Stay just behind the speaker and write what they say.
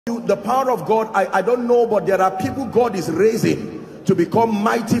The power of God, I don't know, but there are people God is raising to become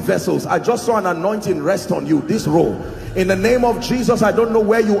mighty vessels. I just saw an anointing rest on you, this role. In the name of Jesus, I don't know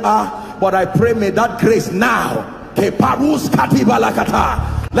where you are, but I pray may that grace now, let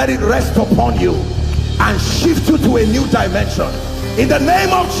it rest upon you and shift you to a new dimension. In the name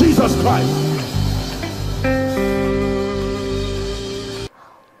of Jesus Christ.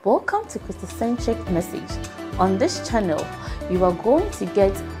 Welcome to Christocentric Message. On this channel, you are going to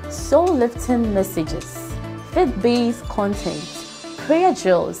get soul-lifting messages, faith-based content, prayer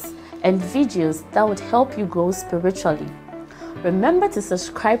drills, and videos that would help you grow spiritually. Remember to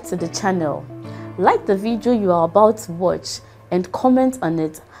subscribe to the channel, like the video you are about to watch, and comment on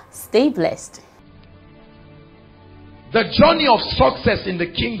it. Stay blessed. The journey of success in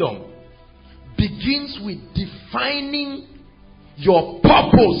the kingdom begins with defining your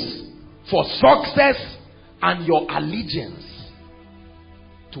purpose for success and your allegiance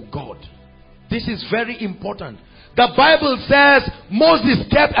to God. This is very important. The Bible says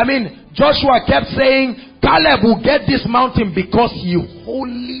Joshua kept saying, Caleb will get this mountain because he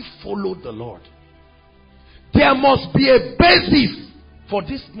wholly followed the Lord. There must be a basis for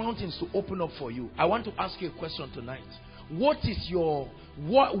these mountains to open up for you. I want to ask you a question tonight. Why do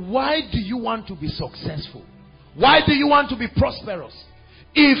you want to be successful? Why do you want to be prosperous?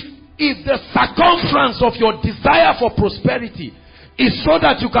 If the circumference of your desire for prosperity is so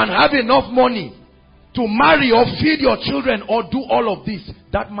that you can have enough money to marry or feed your children or do all of this,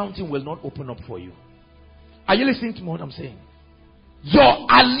 that mountain will not open up for you. Are you listening to what I'm saying? Your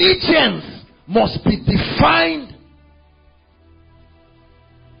allegiance must be defined.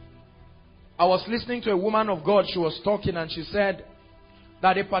 I was listening to a woman of God. She was talking and she said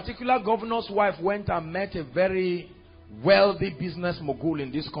that a particular governor's wife went and met a very wealthy business mogul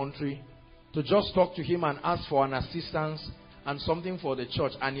in this country to just talk to him and ask for an assistance and something for the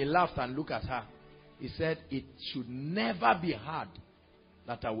church. And he laughed and looked at her. He said, it should never be hard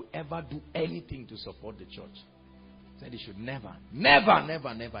that I will ever do anything to support the church. He said it should never,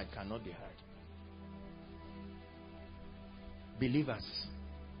 it cannot be hard. Believers,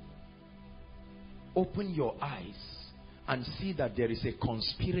 open your eyes and see that there is a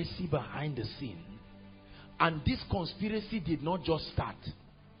conspiracy behind the scene. And this conspiracy did not just start.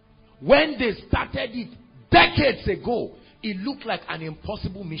 When they started it decades ago, it looked like an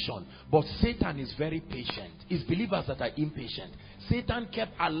impossible mission. But Satan is very patient. It's believers that are impatient. Satan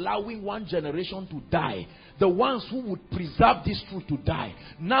kept allowing one generation to die. The ones who would preserve this truth to die.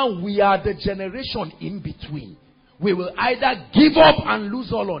 Now we are the generation in between. We will either give up and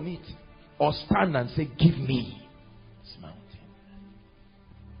lose all on it, or stand and say, give me this mountain.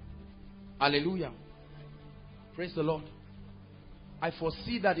 Hallelujah. Praise the Lord. I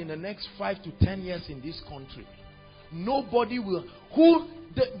foresee that in the next 5 to 10 years in this country, nobody will,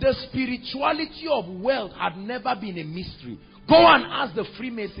 the spirituality of wealth had never been a mystery. Go and ask the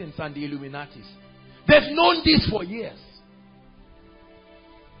Freemasons and the Illuminatis. They've known this for years.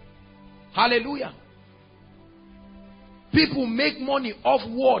 Hallelujah. People make money off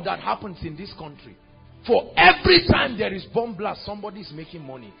war that happens in this country. For every time there is bomb blast, somebody is making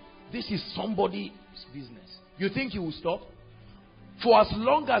money. This is somebody's business. You think he will stop? For as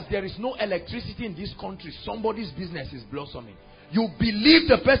long as there is no electricity in this country, somebody's business is blossoming. You believe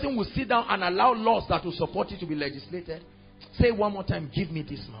the person will sit down and allow laws that will support it to be legislated? Say one more time, give me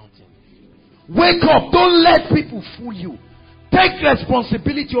this mountain. Wake up. Don't let people fool you. Take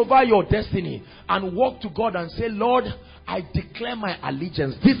responsibility over your destiny and walk to God and say, Lord, I declare my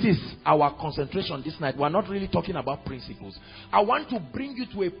allegiance. This is our concentration this night. We're not really talking about principles. I want to bring you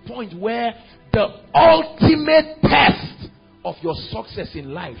to a point where the ultimate test of your success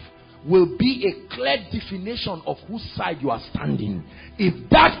in life will be a clear definition of whose side you are standing. If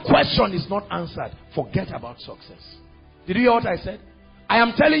that question is not answered, forget about success. Did you hear what I said? I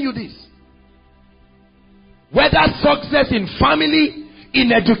am telling you this. Whether success in family,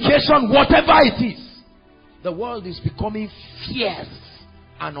 in education, whatever it is, the world is becoming fierce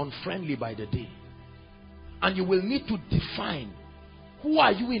and unfriendly by the day. And you will need to define, who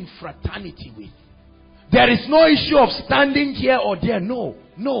are you in fraternity with? There is no issue of standing here or there. No.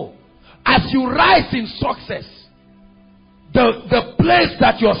 As you rise in success, the place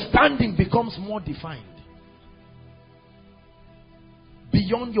that you're standing becomes more defined.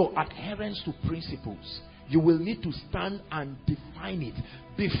 Beyond your adherence to principles, you will need to stand and define it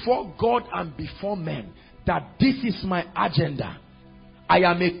before God and before men, that this is my agenda. I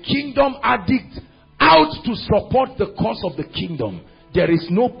am a kingdom addict out to support the cause of the kingdom. There is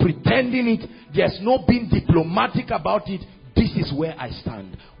no pretending it. There's no being diplomatic about it. This is where I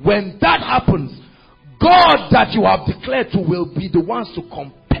stand. When that happens, God that you have declared to will be the ones to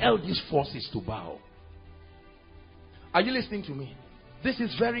compel tell these forces to bow. Are you listening to me? This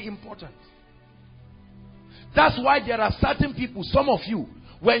is very important. That's why there are certain people, some of you,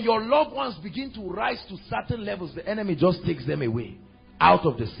 when your loved ones begin to rise to certain levels, the enemy just takes them away, out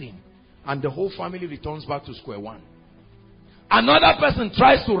of the scene. And the whole family returns back to square one. Another person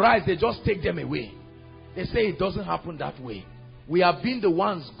tries to rise, they just take them away. They say it doesn't happen that way. We have been the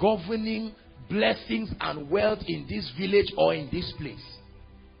ones governing blessings and wealth in this village or in this place.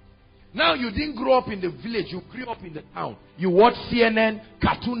 Now you didn't grow up in the village, you grew up in the town. You watch CNN,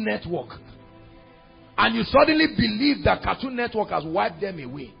 Cartoon Network. And you suddenly believe that Cartoon Network has wiped them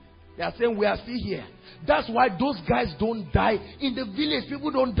away. They are saying we are still here. That's why those guys don't die. In the village,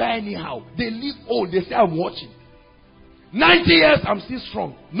 people don't die anyhow. They live old. They say, I'm watching. 90 years, I'm still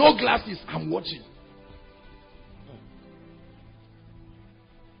strong. No glasses, I'm watching.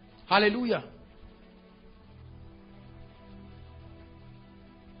 Hallelujah.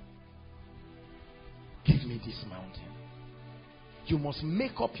 Give me this mountain. You must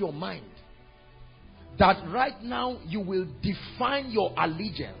make up your mind that right now you will define your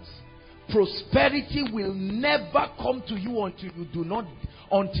allegiance. Prosperity will never come to you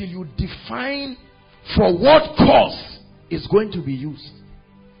until you define for what cause is going to be used.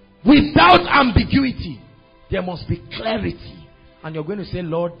 Without ambiguity, there must be clarity. And you're going to say,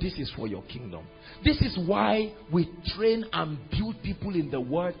 Lord, this is for your kingdom. This is why we train and build people in the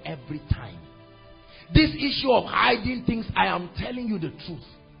word every time. This issue of hiding things, I am telling you the truth.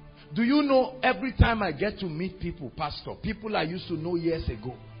 Do you know, every time I get to meet people, pastor, people I used to know years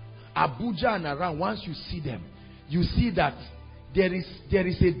ago, Abuja and around, once you see them, you see that there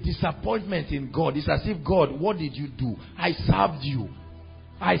is a disappointment in God. It's as if, God, what did you do? I served you.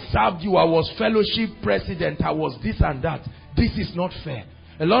 I served you. I was fellowship president. I was this and that. This is not fair.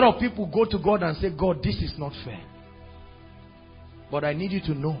 A lot of people go to God and say, God, this is not fair. But I need you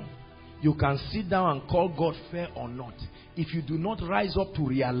to know, you can sit down and call God fair or not. If you do not rise up to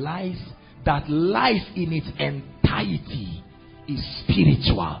realize that life in its entirety is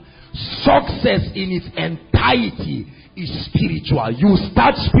spiritual. Success in its entirety is spiritual. You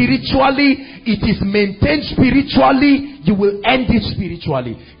start spiritually, it is maintained spiritually, you will end it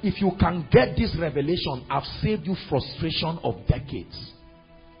spiritually. If you can get this revelation, I've saved you frustration of decades.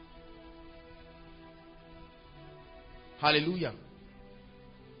 Hallelujah.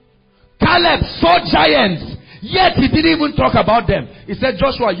 Caleb saw giants, yet he didn't even talk about them. He said,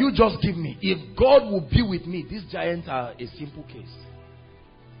 Joshua, you just give me. If God will be with me, these giants are a simple case.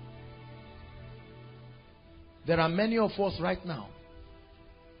 There are many of us right now.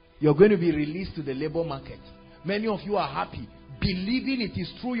 You're going to be released to the labor market. Many of you are happy, believing it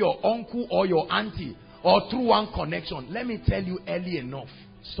is through your uncle or your auntie or through one connection. Let me tell you early enough,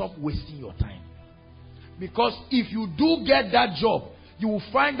 stop wasting your time. Because if you do get that job, you will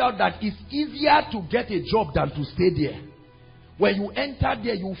find out that it's easier to get a job than to stay there. When you enter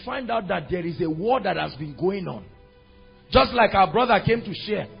there, you will find out that there is a war that has been going on. Just like our brother came to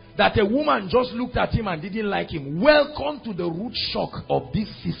share, that a woman just looked at him and didn't like him. Welcome to the root shock of this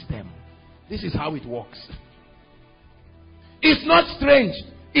system. This is how it works. It's not strange.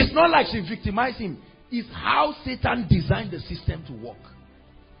 It's not like she victimized him. It's how Satan designed the system to work.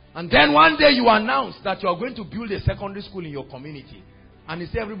 And then one day you announce that you are going to build a secondary school in your community. And you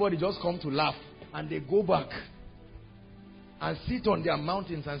say everybody just come to laugh. And they go back and sit on their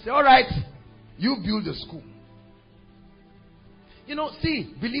mountains and say, all right, you build a school. You know,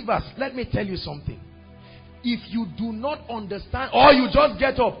 see, believers, let me tell you something. If you do not understand, or you just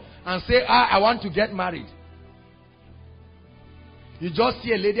get up and say, I want to get married. You just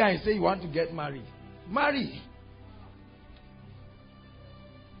see a lady and say you want to get married. Marry.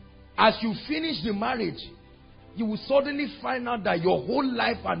 As you finish the marriage, you will suddenly find out that your whole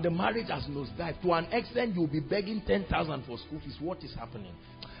life and the marriage has nosedived. To an extent, you will be begging 10,000 for school fees. What is happening?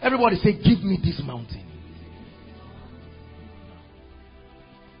 Everybody say, give me this mountain.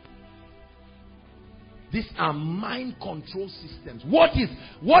 These are mind control systems. What is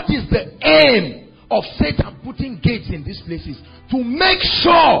the aim of Satan putting gates in these places? To make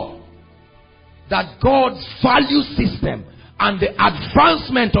sure that God's value system and the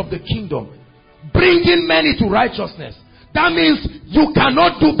advancement of the kingdom, bringing many to righteousness. That means you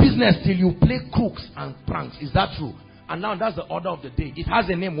cannot do business till you play crooks and pranks. Is that true? And now that's the order of the day. It has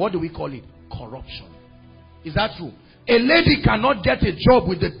a name. What do we call it? Corruption. Is that true? A lady cannot get a job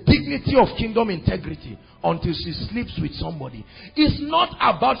with the dignity of kingdom integrity until she sleeps with somebody. It's not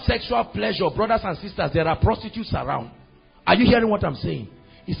about sexual pleasure, brothers and sisters. There are prostitutes around. Are you hearing what I'm saying?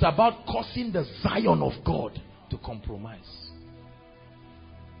 It's about causing the Zion of God to compromise.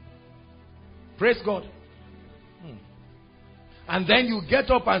 Praise God. And then you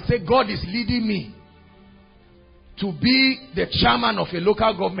get up and say, God is leading me to be the chairman of a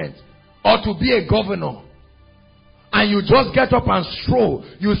local government or to be a governor. And you just get up and stroll.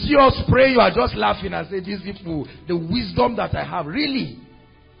 You see us pray, you are just laughing and say, these people, the wisdom that I have. Really?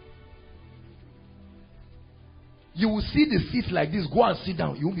 You will see the seat like this. Go and sit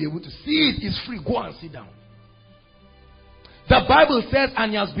down. You won't be able to see it. It's free. Go and sit down. The Bible says,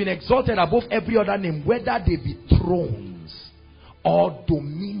 and he has been exalted above every other name, whether they be thrones or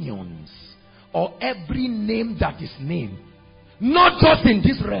dominions or every name that is named. Not just in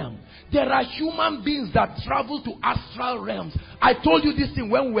this realm. There are human beings that travel to astral realms. I told you this thing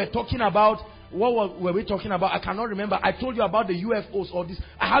when we were talking about, what were we talking about? I cannot remember. I told you about the UFOs or this.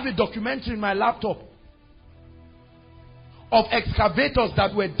 I have a documentary in my laptop of excavators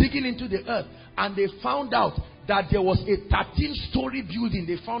that were digging into the earth, and they found out that there was a 13-story building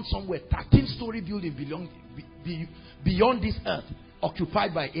they found somewhere, 13-story building beyond this earth,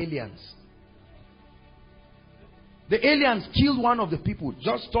 occupied by aliens. The aliens killed one of the people,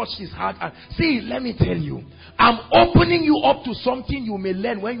 just touched his heart. And see, let me tell you, I'm opening you up to something you may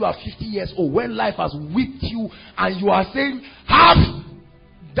learn when you are 50 years old, when life has whipped you and you are saying, half.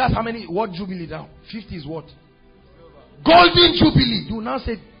 That's how many, what jubilee now? 50 is what? Golden jubilee. You now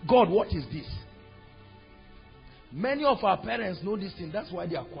say, God, what is this? Many of our parents know this thing. That's why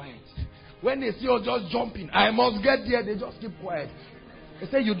they are quiet. When they see us just jumping, I must get there, they just keep quiet. They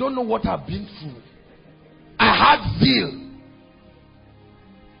say, you don't know what I've been through. I had zeal.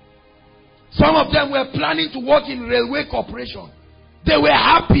 Some of them were planning to work in railway corporation. They were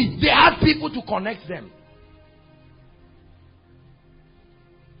happy. They had people to connect them.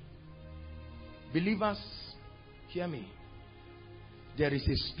 Believers, hear me. There is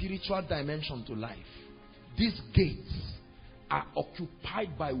a spiritual dimension to life. These gates are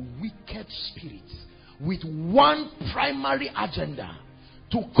occupied by wicked spirits with one primary agenda: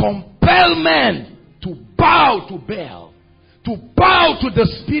 to compel men to bow to Baal, to bow to the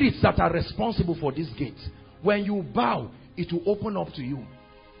spirits that are responsible for these gates. When you bow, it will open up to you.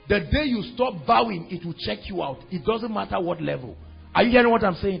 The day you stop bowing, it will check you out. It doesn't matter what level. Are you hearing what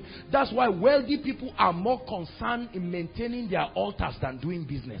I'm saying? That's why wealthy people are more concerned in maintaining their altars than doing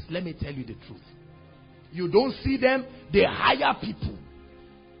business. Let me tell you the truth. You don't see them, they hire people.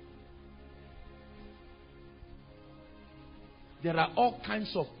 There are all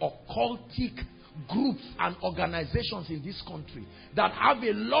kinds of occultic groups and organizations in this country that have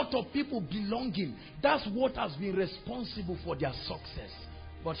a lot of people belonging. That's what has been responsible for their success.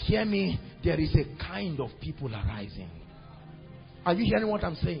 But hear me, there is a kind of people arising. Are you hearing what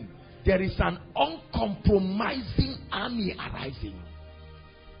I'm saying? There is an uncompromising army arising.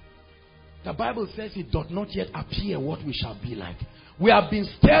 The Bible says it doth not yet appear what we shall be like. We have been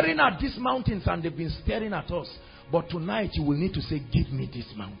staring at these mountains and they've been staring at us. But tonight you will need to say, give me this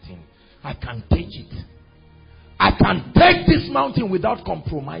mountain. I can take it. I can take this mountain without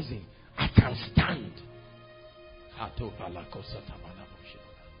compromising. I can stand.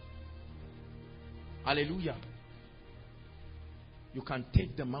 Hallelujah. You can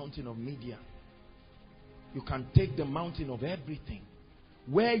take the mountain of media. You can take the mountain of everything.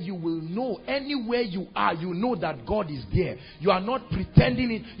 Where you will know, anywhere you are, you know that God is there. You are not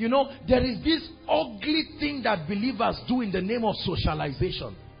pretending it. You know, there is this ugly thing that believers do in the name of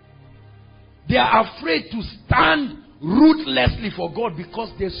socialization. They are afraid to stand ruthlessly for God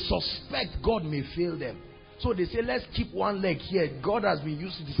because they suspect God may fail them. So they say, let's keep one leg here. God has been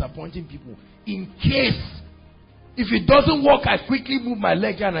used to disappointing people. In case, if it doesn't work, I quickly move my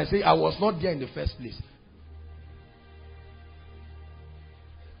leg here and I say, I was not there in the first place.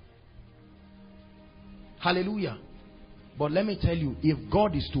 Hallelujah. But let me tell you, if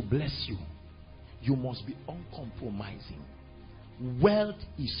God is to bless you, you must be uncompromising. Wealth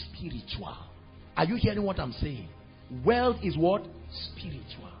is spiritual. Are you hearing what I'm saying? Wealth is what?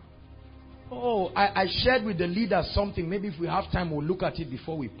 Spiritual. Oh, I shared with the leaders something. Maybe if we have time, we'll look at it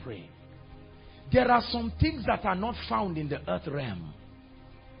before we pray. There are some things that are not found in the earth realm.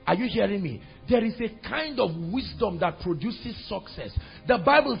 Are you hearing me? There is a kind of wisdom that produces success. The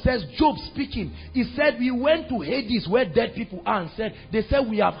Bible says, Job speaking, he said, we went to Hades where dead people are and said, they said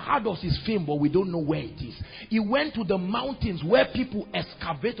we have heard of his fame but we don't know where it is. He went to the mountains where people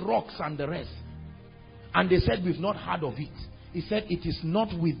excavate rocks and the rest. And they said, we've not heard of it. He said, it is not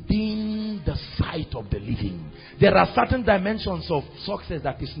within the sight of the living. There are certain dimensions of success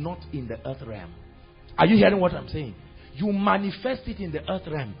that is not in the earth realm. Are you hearing what I'm saying? You manifest it in the earth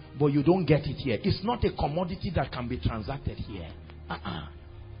realm, but you don't get it here. It's not a commodity that can be transacted here.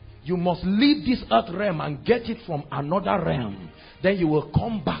 You must leave this earth realm and get it from another realm. Then you will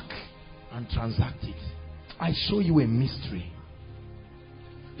come back and transact it. I show you a mystery.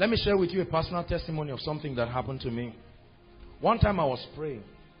 Let me share with you a personal testimony of something that happened to me. One time I was praying.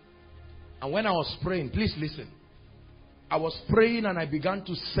 And when I was praying, please listen. I was praying and I began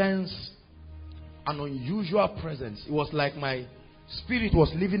to sense an unusual presence. It was like my spirit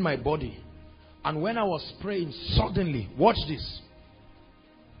was leaving my body. And when I was praying, suddenly, watch this.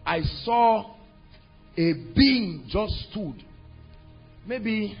 I saw a being just stood.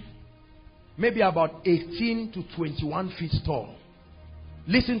 Maybe about 18 to 21 feet tall.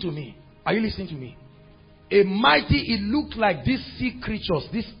 Listen to me. Are you listening to me? A mighty, it looked like these sea creatures,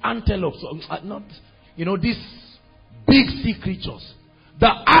 these antelopes, not, these big sea creatures. The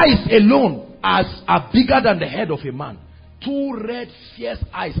eyes alone are bigger than the head of a man. 2 red, fierce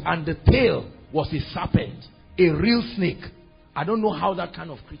eyes, and the tail was a serpent, a real snake. I don't know how that kind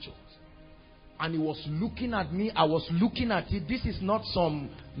of creature was. And he was looking at me. I was looking at it. This is not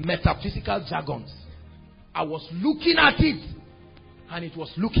some metaphysical jargons. I was looking at it. And it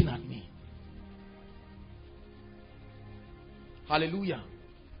was looking at me. Hallelujah.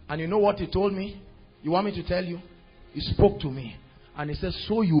 And you know what he told me? You want me to tell you? He spoke to me. And he said,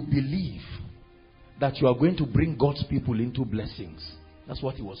 so you believe that you are going to bring God's people into blessings. That's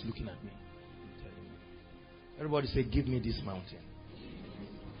what he was looking at me. Everybody say, give me this mountain.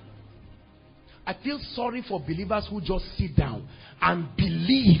 I feel sorry for believers who just sit down and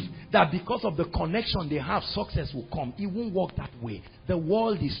believe that because of the connection they have, success will come. It won't work that way. The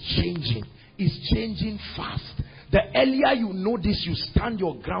world is changing. It's changing fast. The earlier you know this, you stand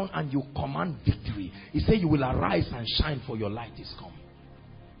your ground and you command victory. He said you will arise and shine, for your light is come.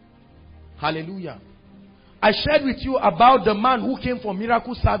 Hallelujah. I shared with you about the man who came for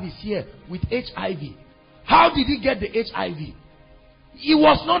miracle service here with HIV. How did he get the HIV? He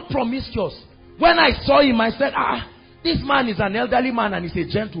was not promiscuous. When I saw him, I said, this man is an elderly man and he's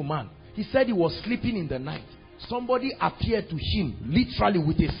a gentleman. He said he was sleeping in the night. Somebody appeared to him, literally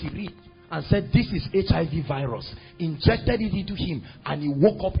with a syringe, and said, this is HIV virus. Injected it into him, and he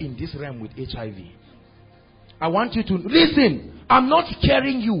woke up in this realm with HIV. I want you to listen. I'm not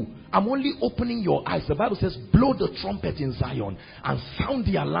scaring you. I'm only opening your eyes. The Bible says, blow the trumpet in Zion and sound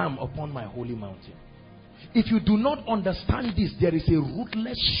the alarm upon my holy mountain. If you do not understand this, there is a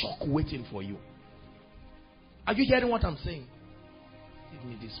ruthless shock waiting for you. Are you hearing what I'm saying? Give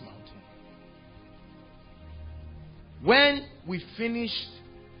me this mountain. When we finished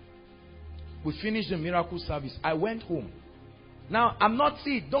the miracle service, I went home. Now,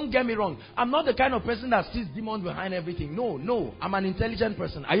 don't get me wrong. I'm not the kind of person that sees demons behind everything. No. I'm an intelligent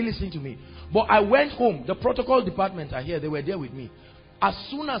person. Are you listening to me? But I went home. The protocol department are here. They were there with me. As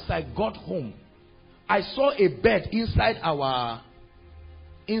soon as I got home, I saw a bed inside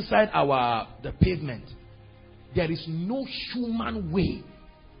the pavement. There is no human way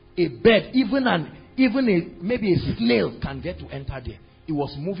a bed, maybe a snail can get to enter there. It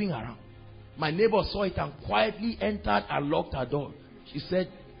was moving around. My neighbor saw it and quietly entered and locked her door. She said,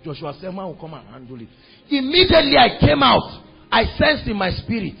 Joshua Selman will come and handle it. Immediately I came out. I sensed in my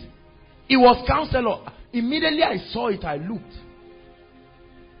spirit. It was counselor. Immediately I saw it, I looked.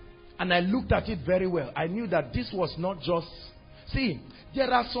 And I looked at it very well. I knew that this was not just... See,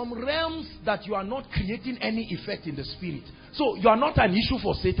 there are some realms that you are not creating any effect in the spirit. So you are not an issue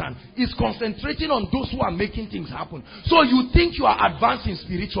for Satan. He's concentrating on those who are making things happen. So you think you are advancing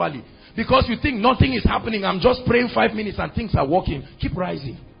spiritually. Because you think nothing is happening. I'm just praying 5 minutes and things are working. Keep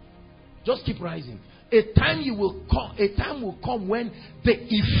rising. Just keep rising. A time will come when the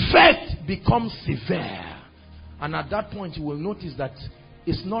effect becomes severe. And at that point you will notice that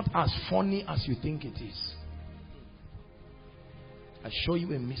it's not as funny as you think it is. I show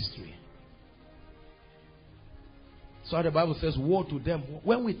you a mystery. So the Bible says, woe to them.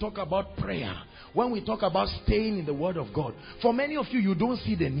 When we talk about prayer, when we talk about staying in the word of God, for many of you, you don't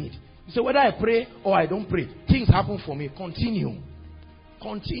see the need. You say, whether I pray or I don't pray, things happen for me. Continue.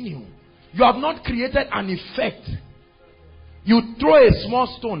 Continue. You have not created an effect. You throw a small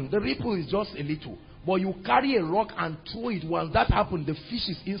stone, the ripple is just a little. But you carry a rock and throw it. Once that happens, the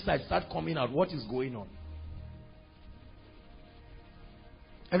fishes inside start coming out. What is going on?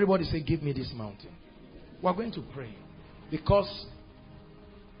 Everybody say, give me this mountain. We're going to pray. Because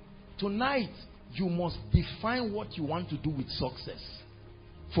tonight, you must define what you want to do with success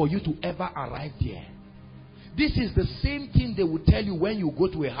for you to ever arrive there. This is the same thing they will tell you when you go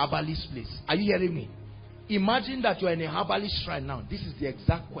to a herbalist place. Are you hearing me? Imagine that you are in a herbalist shrine now. This is the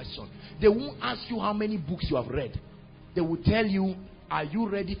exact question. They won't ask you how many books you have read. They will tell you, are you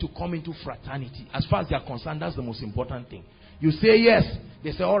ready to come into fraternity? As far as they are concerned, that's the most important thing. You say yes.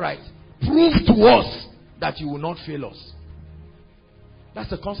 They say, all right, prove to us that you will not fail us. That's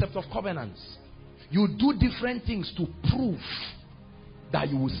the concept of covenants. You do different things to prove that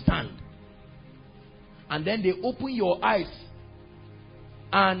you will stand. And then they open your eyes.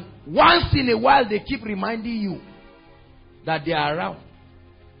 And once in a while, they keep reminding you that they are around.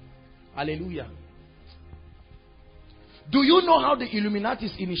 Hallelujah. Do you know how the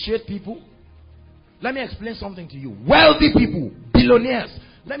Illuminatis initiate people? Let me explain something to you. Wealthy people, billionaires.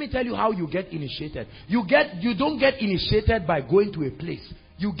 Let me tell you how you get initiated. You don't get initiated by going to a place.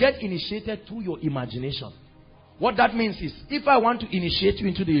 You get initiated through your imagination. What that means is, if I want to initiate you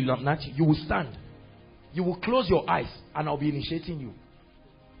into the Illuminati, you will stand. You will close your eyes and I'll be initiating you.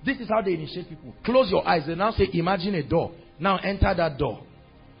 This is how they initiate people. Close your eyes. They now say, imagine a door. Now enter that door.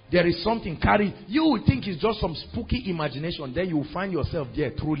 There is something carried. You will think it's just some spooky imagination. Then you will find yourself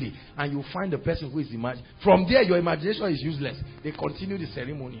there truly. And you will find the person who is imagining. From there, your imagination is useless. They continue the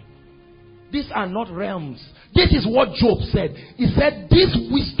ceremony. These are not realms. This is what Job said. He said, this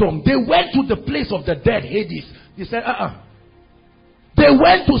wisdom, they went to the place of the dead, Hades. He said, They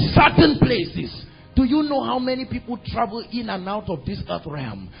went to certain places. Do you know how many people travel in and out of this earth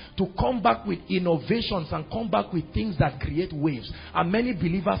realm to come back with innovations and come back with things that create waves? And many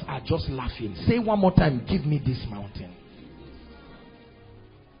believers are just laughing. Say one more time, give me this mountain.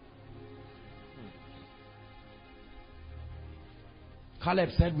 Caleb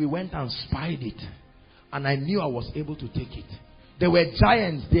said, we went and spied it. And I knew I was able to take it. There were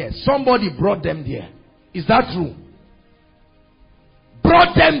giants there. Somebody brought them there. Is that true?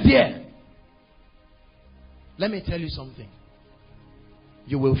 Brought them there. Let me tell you something.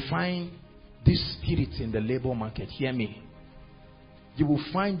 You will find these spirits in the labor market. Hear me. You will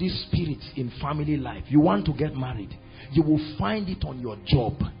find these spirits in family life. You want to get married. You will find it on your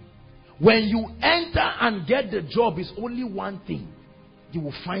job. When you enter and get the job, is only one thing. You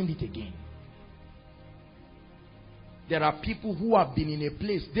will find it again. There are people who have been in a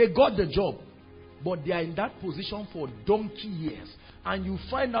place. They got the job. But they are in that position for donkey years. And you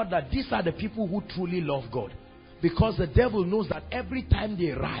find out that these are the people who truly love God. Because the devil knows that every time they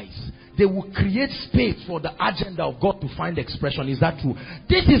rise, they will create space for the agenda of God to find expression. Is that true?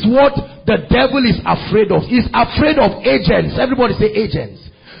 This is what the devil is afraid of. He's afraid of agents. Everybody say agents.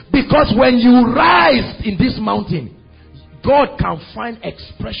 Because when you rise in this mountain, God can find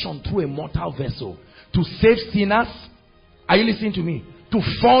expression through a mortal vessel to save sinners. Are you listening to me? To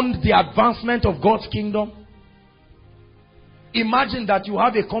fund the advancement of God's kingdom. Imagine that you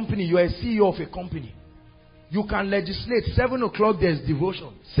have a company. You are a CEO of a company. You can legislate. 7 o'clock there's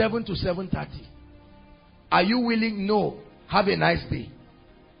devotion. 7 to 7:30. Are you willing? No. Have a nice day.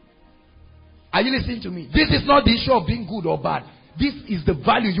 Are you listening to me? This is not the issue of being good or bad. This is the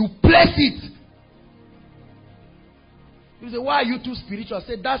value. You place it. You say, why are you too spiritual? I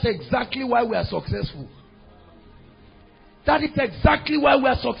said, that's exactly why we are successful. That is exactly why we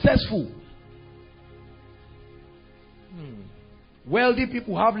are successful. Wealthy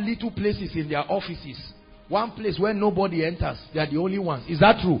people have little places in their offices. One place where nobody enters. They are the only ones. Is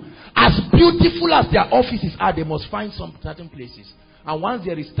that true? As beautiful as their offices are, they must find some certain places. And once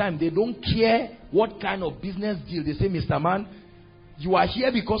there is time, they don't care what kind of business deal. They say, Mr. Man, you are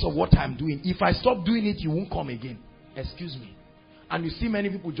here because of what I'm doing. If I stop doing it, you won't come again. Excuse me. And you see many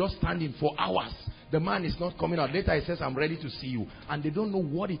people just standing for hours. The man is not coming out. Later he says, I'm ready to see you. And they don't know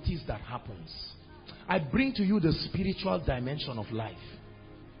what it is that happens. I bring to you the spiritual dimension of life.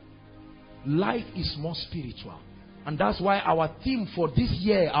 Life is more spiritual. And that's why our theme for this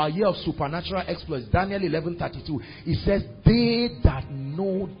year, our year of supernatural exploits, Daniel 11:32, it says, they that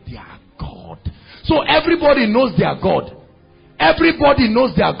know their God. So everybody knows their God. Everybody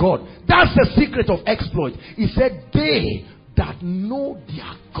knows their God. That's the secret of exploit. He said, they that know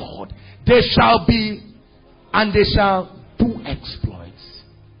their God, they shall be, and they shall do exploits.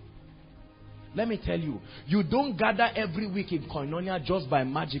 Let me tell you, you don't gather every week in Koinonia just by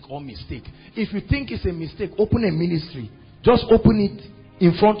magic or mistake. If you think it's a mistake, open a ministry. Just open it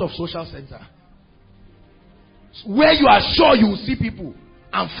in front of social center. Where you are sure you will see people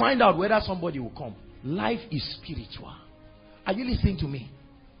and find out whether somebody will come. Life is spiritual. Are you listening to me?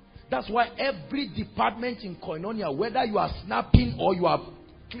 That's why every department in Koinonia, whether you are snapping or you are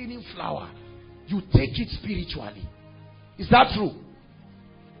cleaning flour, you take it spiritually. Is that true?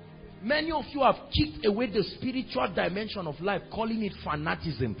 Many of you have kicked away the spiritual dimension of life, calling it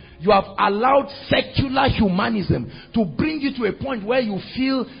fanaticism. You have allowed secular humanism to bring you to a point where you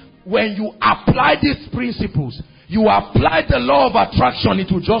feel when you apply these principles, you apply the law of attraction,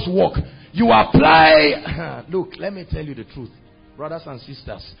 it will just work. You apply, look, let me tell you the truth, brothers and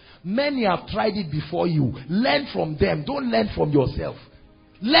sisters. Many have tried it before you. Learn from them. Don't learn from yourself.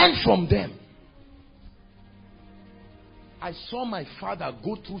 Learn from them. I saw my father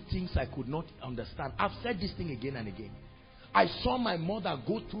go through things I could not understand. I've said this thing again and again. I saw my mother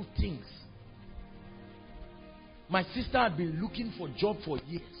go through things. My sister had been looking for a job for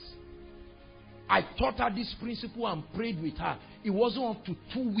years. I taught her this principle and prayed with her. It wasn't up to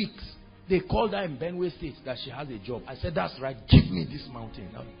 2 weeks. They called her in Benue State that she has a job. I said, that's right. Give me this mountain,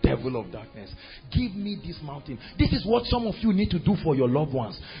 the devil of darkness. Give me this mountain. This is what some of you need to do for your loved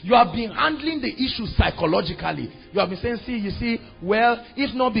ones. You have been handling the issue psychologically. You have been saying, see, you see, well,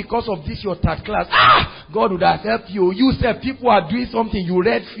 if not because of this, your third class, God would have helped you. You said people are doing something. You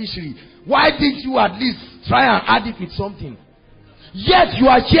read fishery. Why didn't you at least try and add it with something? Yet you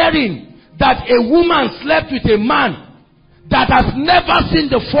are hearing that a woman slept with a man that has never seen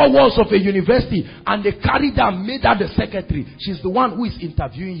the four walls of a university, and they carried her and made her the secretary. She's the one who is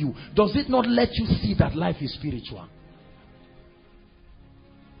interviewing you. Does it not let you see that life is spiritual?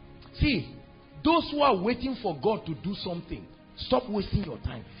 See, those who are waiting for God to do something, stop wasting your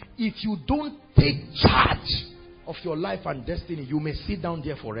time. If you don't take charge of your life and destiny, you may sit down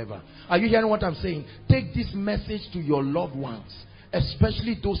there forever. Are you hearing what I'm saying? Take this message to your loved ones,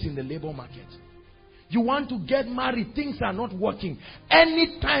 especially those in the labor market. You want to get married, things are not working.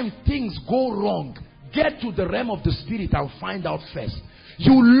 Anytime things go wrong, get to the realm of the spirit and find out first.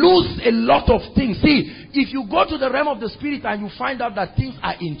 You lose a lot of things. See, if you go to the realm of the spirit and you find out that things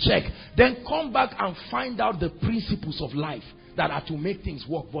are in check, then come back and find out the principles of life that are to make things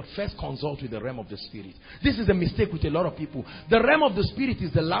work. But first consult with the realm of the spirit. This is a mistake with a lot of people. The realm of the spirit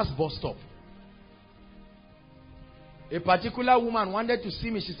is the last bus stop. A particular woman wanted to see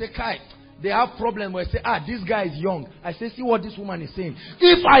me. She said, Kai, they have problems where I say, this guy is young. I say, see what this woman is saying.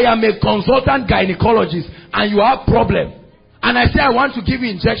 If I am a consultant gynecologist and you have problem, and I say I want to give you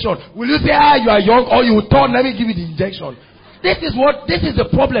injection, will you say, you are young, or you will turn, let me give you the injection? This is the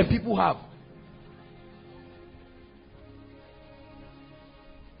problem people have.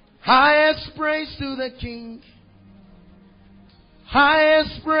 Highest praise to the King.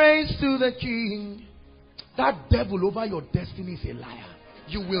 Highest praise to the King. That devil over your destiny is a liar.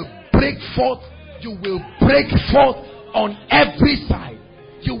 You will break forth. You will break forth on every side.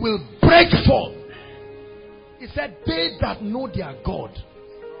 You will break forth. He said, they that know their God,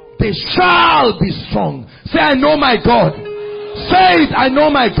 they shall be strong. Say, I know my God. Say it, I know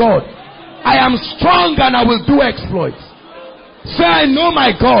my God. I am strong and I will do exploits. Say, I know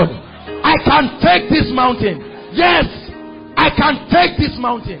my God. I can take this mountain. Yes, I can take this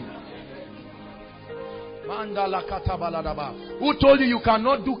mountain. Who told you you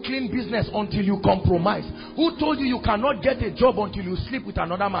cannot do clean business until you compromise? Who told you you cannot get a job until you sleep with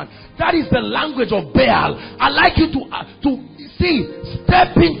another man? That is the language of Baal. I'd like you to see,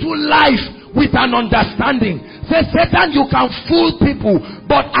 step into life with an understanding. Say, Satan, you can fool people,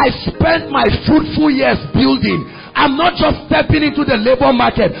 but I spent my fruitful years building. I'm not just stepping into the labor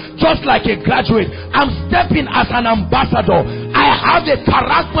market just like a graduate. I'm stepping as an ambassador. I have a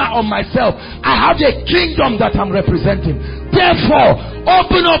character on myself. I have a kingdom that I'm representing. Therefore,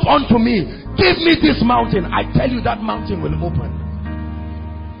 open up unto me. Give me this mountain. I tell you that mountain will open.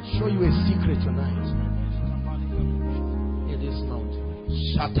 Show you a secret tonight. It is mountain.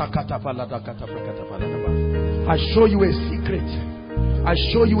 I show you a secret. I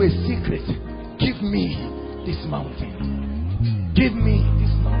show you a secret. Give me this mountain. Give me this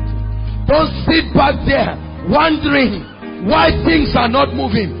mountain. Don't sit back there wondering why things are not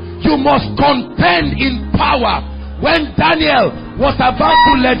moving. You must contend in power. When Daniel was about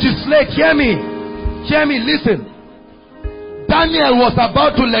to legislate, hear me, listen. Daniel was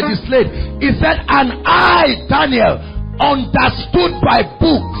about to legislate. He said, and I, Daniel, understood by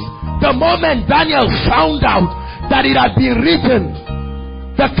books. The moment Daniel found out that it had been written,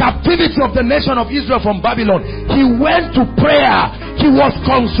 the captivity of the nation of Israel from Babylon, he went to prayer. He was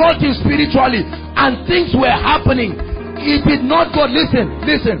consulting spiritually, and things were happening. He did not go, listen.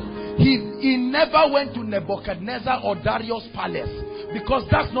 He never went to Nebuchadnezzar or Darius' palace, because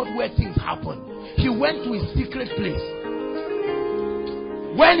that's not where things happen. He went to his secret place.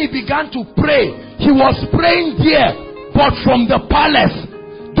 When he began to pray, he was praying there, but from the palace,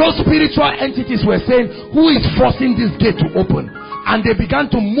 those spiritual entities were saying, who is forcing this gate to open? And they began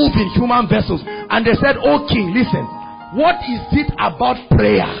to move in human vessels. And they said, oh king, listen, what is it about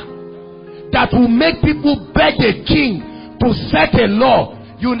prayer that will make people beg a king to set a law?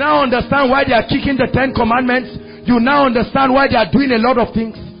 You now understand why they are kicking the 10 commandments. You now understand why they are doing a lot of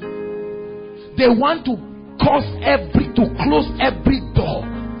things. They want to close every door,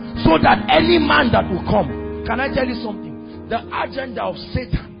 so that any man that will come. Can I tell you something? The agenda of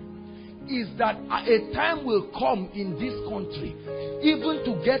Satan is that a time will come in this country, even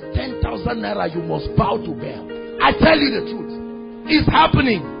to get 10,000 naira, you must bow to Baal. I tell you the truth. It's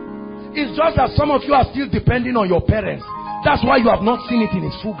happening. It's just that some of you are still depending on your parents. That's why you have not seen it in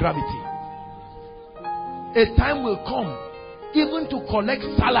its full gravity. A time will come, even to collect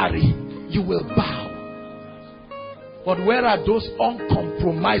salary, you will bow. But where are those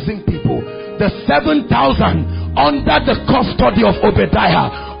uncompromising people? The 7,000 under the custody of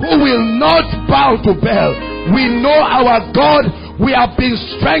Obadiah, who will not bow to Baal. We know our God. We have been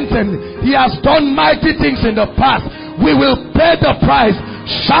strengthened. He has done mighty things in the past. We will pay the price.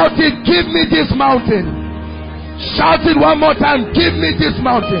 Shout it, give me this mountain. Shout it one more time, give me this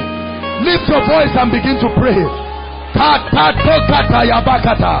mountain. Lift your voice and begin to pray.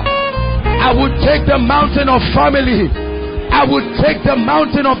 I would take the mountain of family. I would take the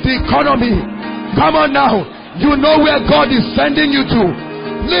mountain of the economy. Come on now. You know where God is sending you to.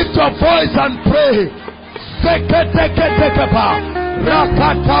 Lift your voice and pray.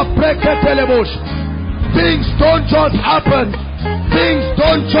 Things don't just happen. Things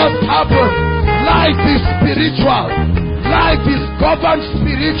don't just happen. Life is spiritual. Life is governed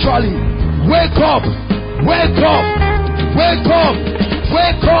spiritually. Wake up. Wake up. Wake up.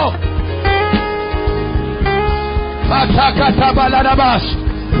 Wake up.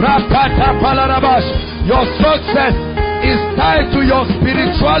 Your success is tied to your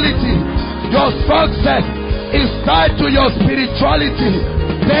spirituality. Your success is tied to your spirituality.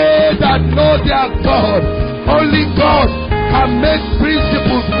 They that know their God, only God can make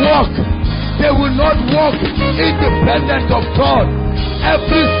principles work. They will not walk independent of God.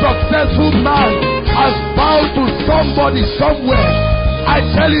 Every successful man has vowed to somebody somewhere. I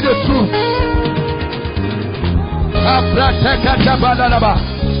tell you the truth.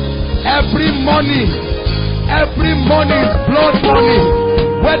 Every money is blood money,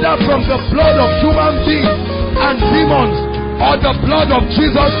 whether from the blood of human beings and demons or the blood of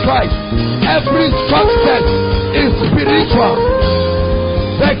Jesus Christ. Every success is spiritual.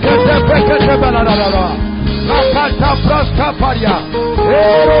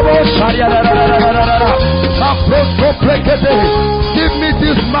 Give me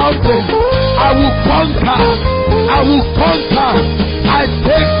this mountain. I will conquer. I will conquer. I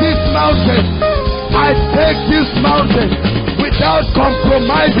take this mountain. I take this mountain without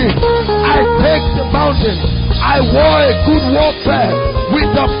compromising. I take the mountain. I war a good warfare with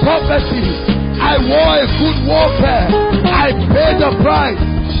the prophecy. I war a good warfare. I pay the price.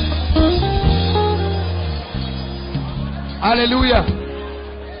 Hallelujah.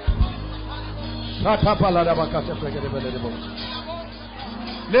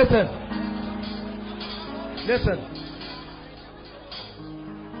 Listen. Listen.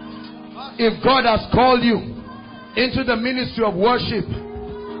 If God has called you into the ministry of worship,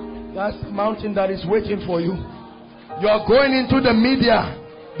 that's the mountain that is waiting for you. You are going into the media,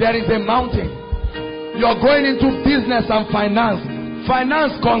 there is a mountain. You are going into business and finance.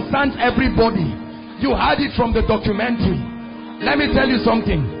 Finance concerns everybody. You heard it from the documentary. Let me tell you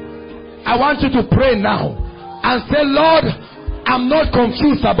something. I want you to pray now and say, Lord, I'm not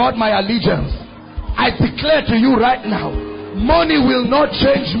confused about my allegiance. I declare to you right now, money will not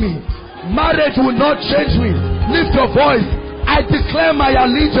change me. Marriage will not change me. Lift your voice. I declare my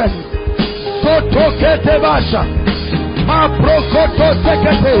allegiance.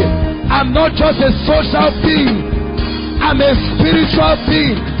 I'm not just a social being. I'm a spiritual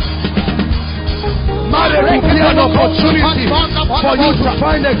being. Marriage will be an opportunity for you to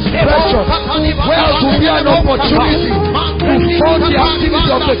find expression. Wealth will be an opportunity to fund the activity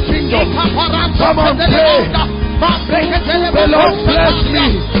of the kingdom. Come on, pray. The Lord bless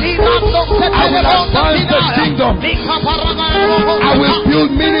me. I will advance the kingdom. I will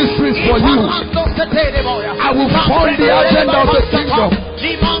build ministries for you. I will fund the agenda of the kingdom.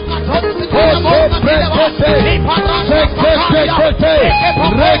 There's no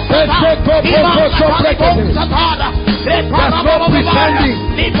pretending.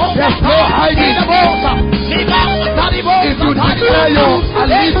 There's no hiding. If you declare your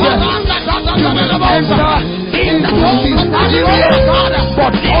allegiance, you will enter into mysterious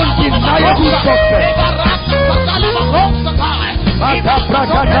but undeniable success.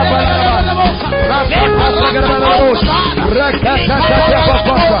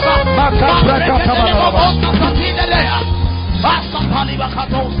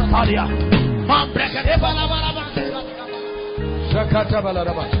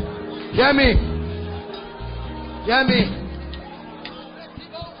 Hear me. Hear me.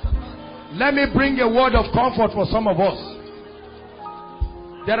 Let me bring a word of comfort for some of us.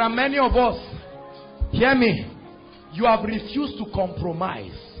 There are many of us. Hear me. You have refused to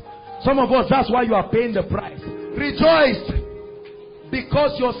compromise. Some of us, that's why you are paying the price. Rejoice,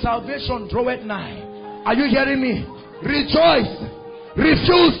 because your salvation draweth nigh. Are you hearing me? Rejoice.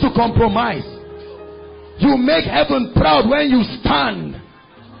 Refuse to compromise. You make heaven proud when you stand.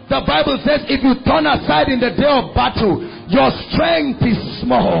 The Bible says if you turn aside in the day of battle, your strength is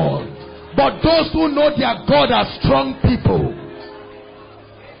small. But those who know their God are strong people.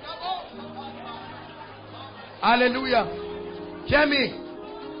 Hallelujah. Hear me.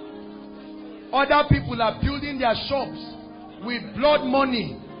 Other people are building their shops with blood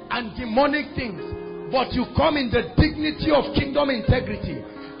money and demonic things. But you come in the dignity of kingdom integrity.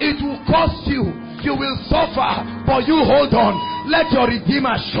 It will cost you. You will suffer. But you hold on. Let your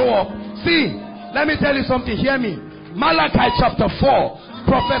Redeemer show up. See, let me tell you something. Hear me. Malachi chapter 4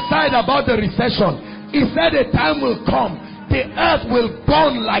 prophesied about the recession. He said a time will come. The earth will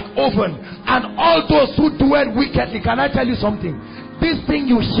burn like oven. And all those who do it wickedly. Can I tell you something? This thing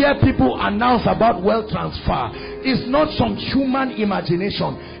you hear people announce about wealth transfer is not some human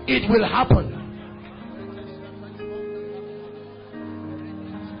imagination. It will happen.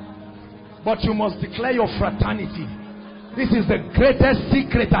 But you must declare your fraternity. This is the greatest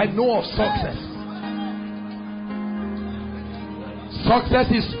secret I know of success. Success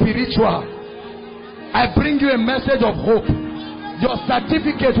is spiritual. I bring you a message of hope. Your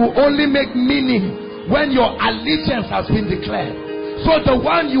certificate will only make meaning when your allegiance has been declared. So the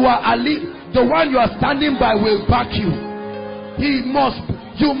one you are standing by will back you. You must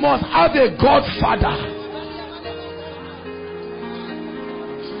have a Godfather.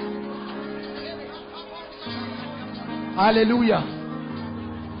 Hallelujah.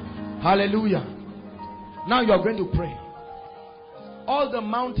 Hallelujah. Now you are going to pray. All the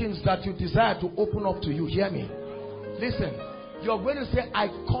mountains that you desire to open up to you, hear me. Listen, you are going to say, I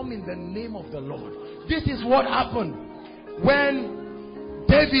come in the name of the Lord. This is what happened when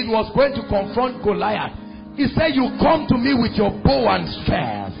David was going to confront Goliath. He said, you come to me with your bow and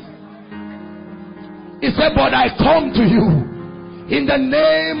spears. He said, but I come to you in the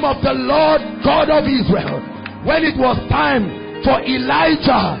name of the Lord God of Israel. When it was time for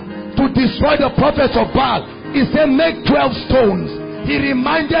Elijah to destroy the prophets of Baal, he said, make 12 stones. He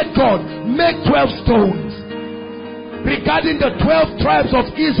reminded God, make 12 stones. Regarding the 12 tribes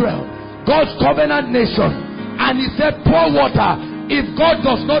of Israel, God's covenant nation. And he said, pour water. If God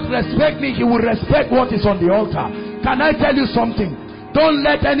does not respect me, he will respect what is on the altar. Can I tell you something? Don't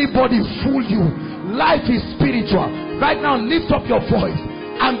let anybody fool you. Life is spiritual. Right now, lift up your voice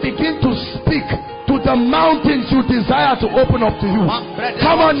and begin to speak to the mountains you desire to open up to you.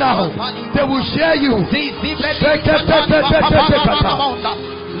 Come on now. They will share you.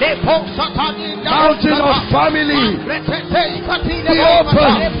 Mountain of family, be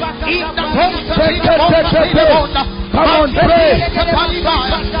open. Come on, pray.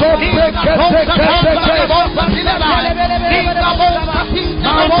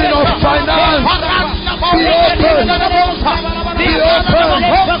 Mountain of finance, be open. Be open.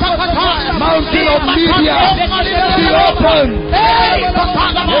 Mountain of media, be open. Be open.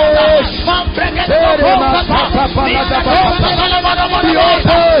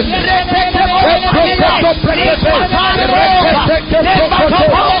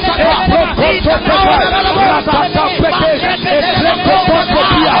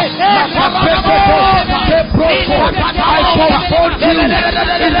 I confront you in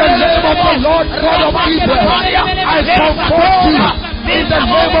the name of the Lord God of Israel. I confront you in the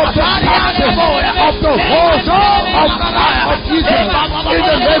name of the captain of the horse of Israel. In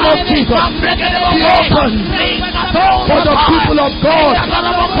the name of Jesus, be open for the people of God.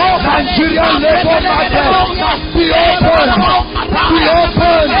 Nigerian labor market, be open. Be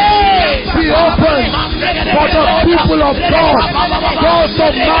open. Be open for the people of God. Doors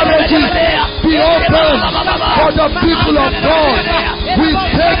of marriages, be open for the people of God. We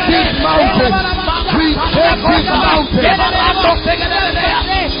take this mountain. We take this mountain.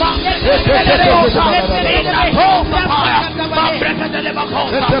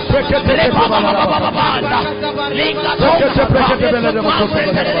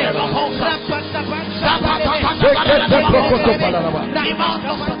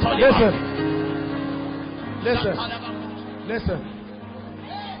 Listen.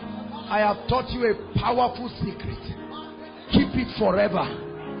 I have taught you a powerful secret. Keep it forever.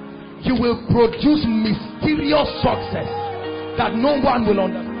 You will produce mysterious success that no one will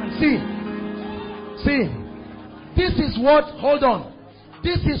understand. See, this is what, hold on.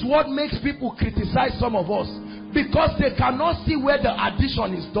 This is what makes people criticize some of us, because they cannot see where the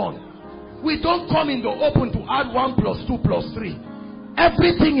addition is done. We don't come in the open to add 1 + 2 + 3.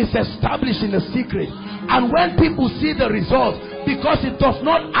 Everything is established in the secret. And when people see the results, because it does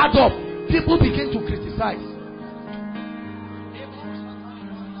not add up, people begin to criticize.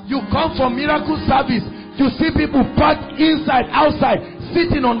 You come for miracle service, you see people packed inside, outside,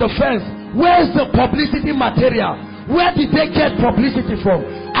 sitting on the fence. Where's the publicity material? Where did they get publicity from?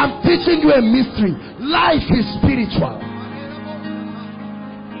 I'm teaching you a mystery. Life is spiritual.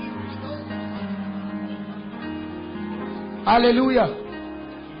 Hallelujah.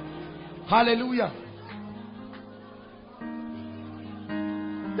 Hallelujah.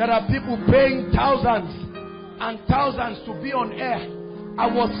 There are people paying thousands and thousands to be on air. I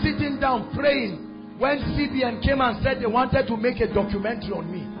was sitting down praying when CBN came and said they wanted to make a documentary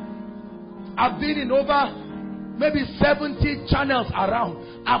on me. I've been in over maybe 70 channels around.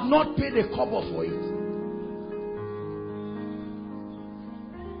 I've not paid a kobo for it.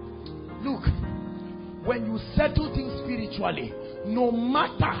 Look, when you settle things spiritually, no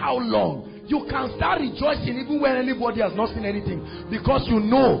matter how long, you can start rejoicing even when anybody has not seen anything, because you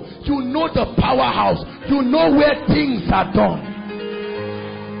know the powerhouse, you know where things are done.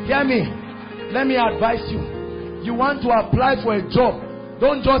 Hear me, let me advise you. You want to apply for a job,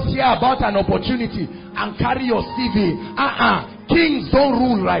 don't just hear about an opportunity and carry your CV. Kings don't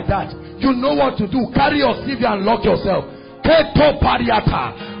rule like that. You know what to do. Carry your CV and lock yourself.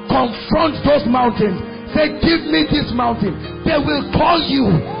 Confront those mountains. Say, give me this mountain. They will call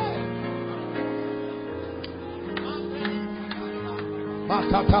you.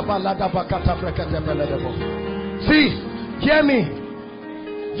 See, hear me.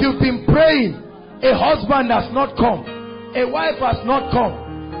 You've been praying. A husband has not come. A wife has not come.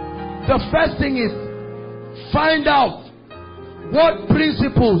 The first thing is, find out what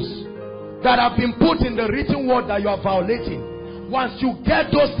principles that have been put in the written word that you are violating. Once you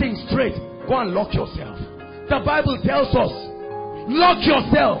get those things straight, go and lock yourself. The Bible tells us, lock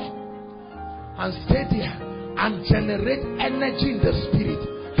yourself and stay there and generate energy in the spirit.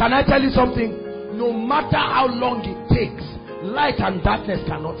 Can I tell you something? No matter how long it takes, light and darkness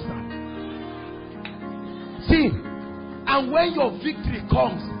cannot stand. See, and when your victory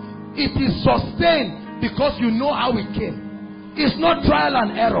comes, it is sustained because you know how it came. It's not trial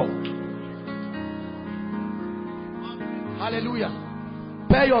and error. Hallelujah.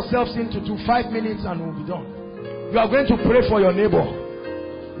 Pair yourselves into 5 minutes and we'll be done. You are going to pray for your neighbor.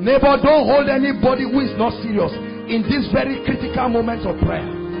 Neighbor, don't hold anybody who is not serious in this very critical moment of prayer.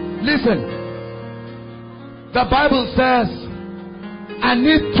 Listen. The Bible says, and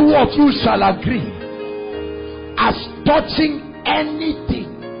if two of you shall agree as touching anything,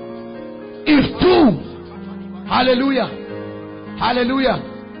 if two, hallelujah, hallelujah.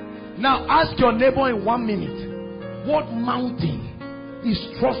 Now ask your neighbor in 1 minute, what mountain is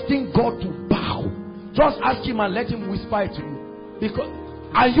trusting God to bow? Just ask him and let him whisper it to you. Because,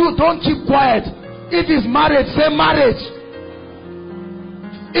 and you don't keep quiet. If it's marriage, say marriage.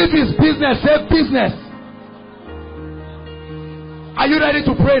 If it's business, say business. Are you ready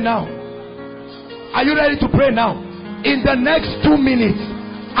to pray now? Are you ready to pray now? In the next 2 minutes,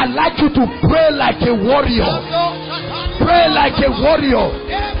 I'd like you to pray like a warrior. Pray like a warrior.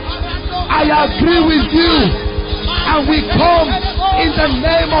 I agree with you. And we come in the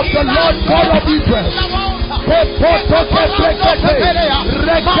name of the Lord God of Israel. Let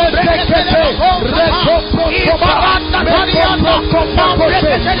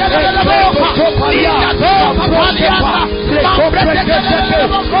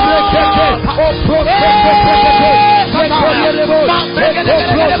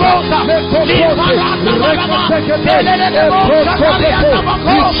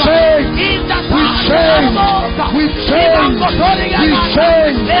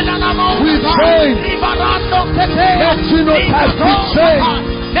genotype be changed.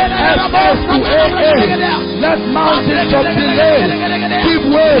 SS to AA. Let mountains of delay give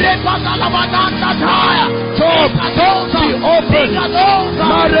way. Jobs be open.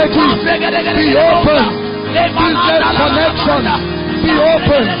 Marriages be open. Business connection be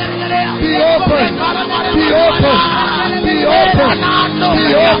open. Be open. Be open. Be open. Be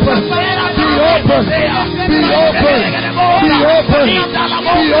open. Be open. Be open. Be open.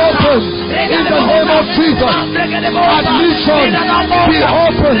 Be open. In the name of Jesus. Admission be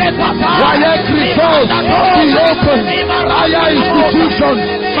open. Direct results be open. Higher institutions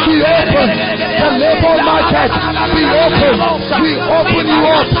be open. The labor market be open. We open you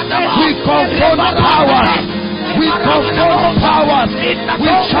up. We confront powers. We confront powers. We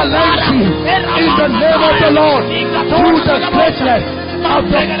challenge you in the name of the Lord. Through the greatness of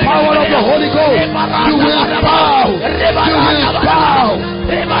the power of the Holy Ghost, you will bow. You will bow.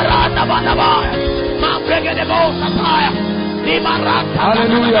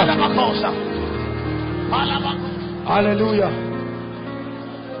 Hallelujah. Hallelujah.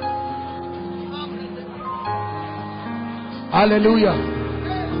 Hallelujah.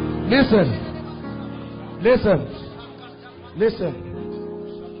 Listen. Listen. Listen.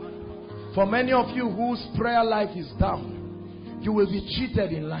 For many of you whose prayer life is down, you will be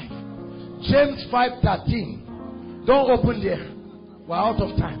cheated in life. James 5:13. Don't open there. We're out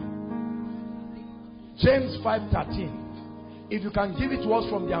of time. James 5:13. If you can give it to us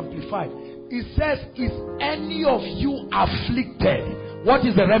from the Amplified. It says, is any of you afflicted? What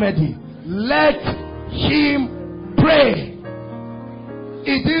is the remedy? Let him pray.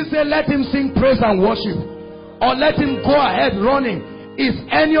 It didn't say let him sing praise and worship, or let him go ahead running. Is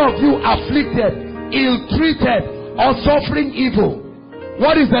any of you afflicted, ill-treated, or suffering evil?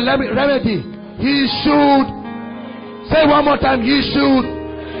 What is the remedy? He should. Say one more time. He should.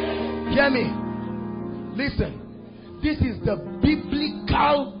 Hear me. Listen. This is the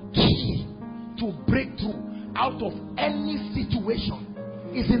biblical key to break through out of any situation.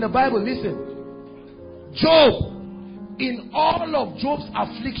 It's in the Bible. Listen. Job, in all of Job's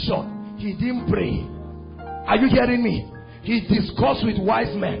affliction, he didn't pray. Are you hearing me? He discussed with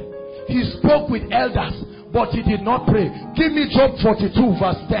wise men. He spoke with elders, but he did not pray. Give me Job 42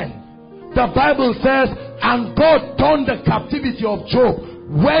 verse 10. The Bible says, and God turned the captivity of Job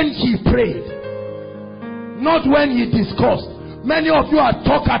when he prayed, not when he discussed. Many of you are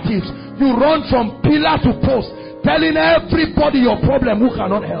talkatives. You run from pillar to post, telling everybody your problem who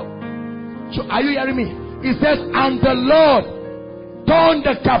cannot help. So are you hearing me? It says, and the Lord turned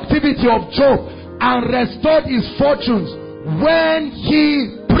the captivity of Job and restored his fortunes when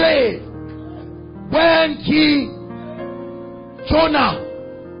he prayed. Jonah,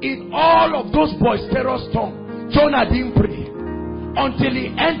 in all of those boisterous tongues, Jonah didn't pray until he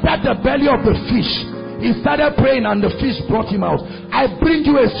entered the belly of the fish. He started praying and the fish brought him out. I bring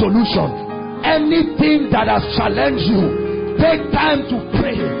you a solution. Anything that has challenged you, take time to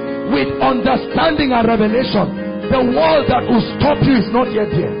pray with understanding and revelation. The wall that will stop you is not yet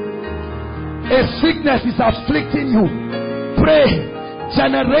there. A sickness is afflicting you. Pray.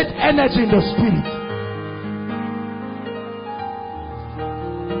 Generate energy in the spirit.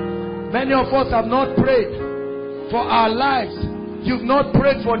 Many of us have not prayed for our lives. You've not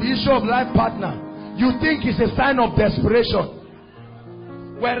prayed for the issue of life partner. You think it's a sign of desperation.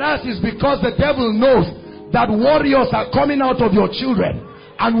 Whereas it's because the devil knows that warriors are coming out of your children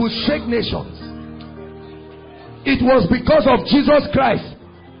and will shake nations. It was because of Jesus Christ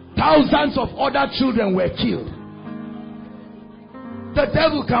thousands of other children were killed. The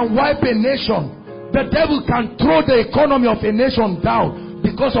devil can wipe a nation. The devil can throw the economy of a nation down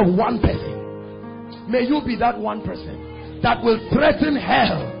because of one person. May you be that one person that will threaten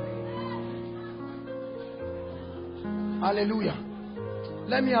hell. Hallelujah.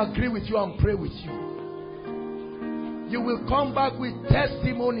 Let me agree with you and pray with you. You will come back with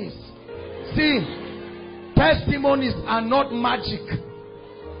testimonies. See, testimonies are not magic.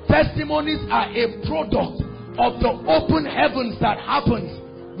 Testimonies are a product of the open heavens that happens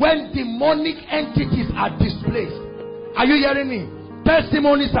when demonic entities are displaced. Are you hearing me?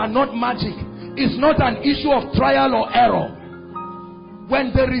 Testimonies are not magic. It's not an issue of trial or error.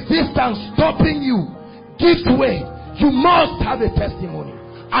 When the resistance stopping you gives way, you must have a testimony.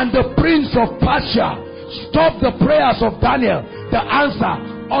 And the prince of Persia stopped the prayers of Daniel, the answer,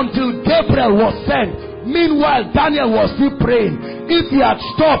 until Gabriel was sent. Meanwhile, Daniel was still praying. If he had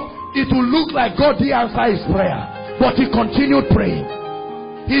stopped, it would look like God didn't answer his prayer. But he continued praying.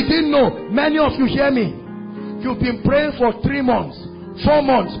 He didn't know. Many of you hear me. You've been praying for 3 months, 4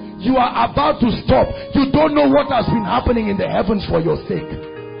 months. You are about to stop. You don't know what has been happening in the heavens for your sake.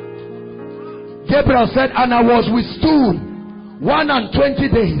 Gabriel said, and I was withstood 120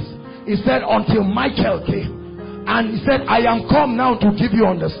 days. He said, until Michael came. And he said, I am come now to give you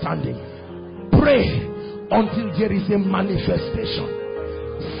understanding. Pray until there is a manifestation.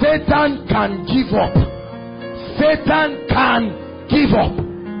 Satan can give up. Satan can give up.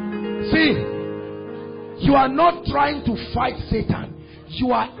 See, you are not trying to fight Satan.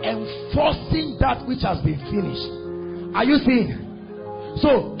 You are enforcing that which has been finished. Are you seeing?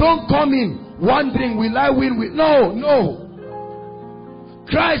 So don't come in wondering, will I win with? No.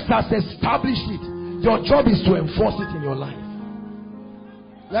 Christ has established it. Your job is to enforce it in your life.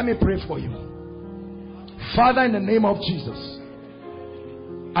 Let me pray for you. Father, in the name of Jesus,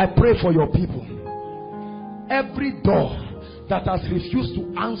 I pray for your people. Every door that has refused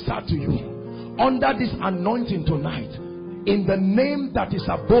to answer to you, under this anointing tonight, in the name that is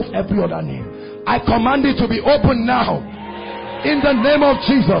above every other name, I command it to be open now. In the name of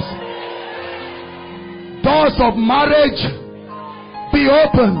Jesus. Doors of marriage be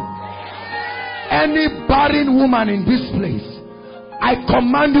open. Any barren woman in this place, I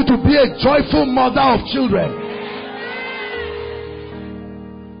command you to be a joyful mother of children.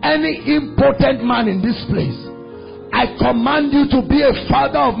 Any impotent man in this place, I I command you to be a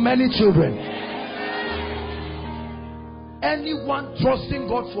father of many children. Anyone trusting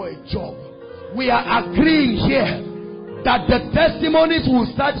God for a job, we are agreeing here that the testimonies we will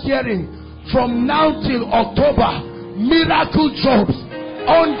start hearing from now till October, miracle jobs,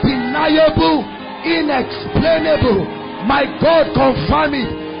 undeniable, inexplainable. My God, confirm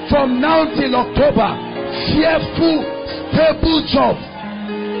it from now till October. Fearful, stable jobs.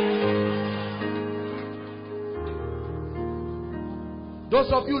 Those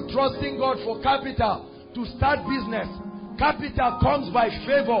of you trusting God for capital to start business, capital comes by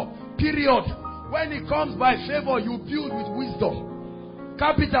favor, period. When it comes by favor, you build with wisdom.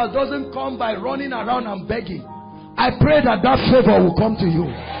 Capital doesn't come by running around and begging. I pray that that favor will come to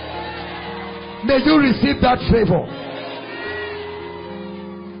you. May you receive that favor.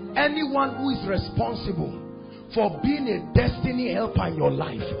 Anyone who is responsible for being a destiny helper in your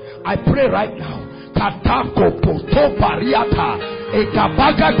life, I pray right now,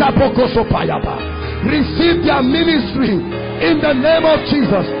 receive their ministry in the name of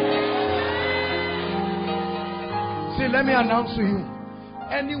Jesus. See, let me announce to you,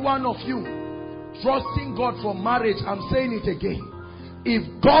 any one of you trusting God for marriage, I'm saying it again, if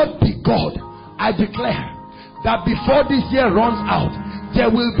God be God, I declare that before this year runs out, there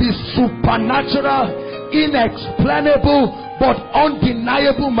will be supernatural, inexplainable, but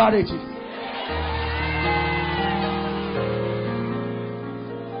undeniable marriages.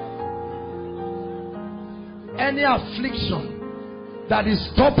 Any affliction that is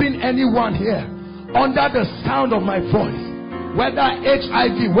stopping anyone here under the sound of my voice, whether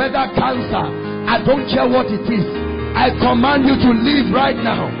HIV, whether cancer, I don't care what it is, I command you to leave right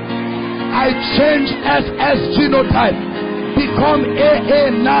now. I change SS genotype, become AA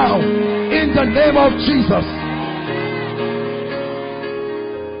now in the name of Jesus.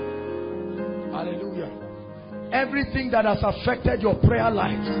 Hallelujah. Everything that has affected your prayer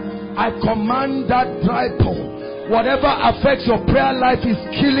life, I command that dry bone, whatever affects your prayer life is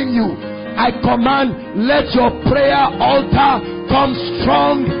killing you, I command, let your prayer altar come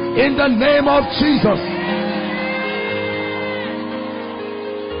strong in the name of Jesus.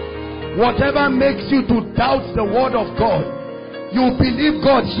 Whatever makes you to doubt the word of God, you believe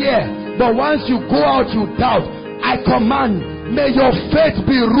God here, but once you go out you doubt, I command, may your faith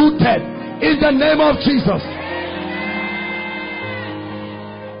be rooted in the name of Jesus.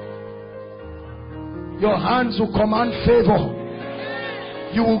 Your hands will command favor.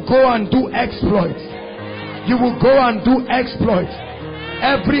 You will go and do exploits. You will go and do exploits.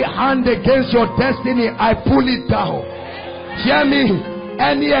 Every hand against your destiny, I pull it down. Hear me.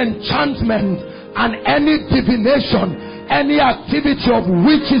 Any enchantment and any divination, any activity of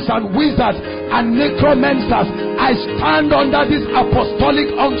witches and wizards and necromancers, I stand under this apostolic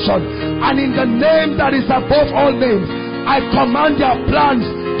unction, and in the name that is above all names, I command their plans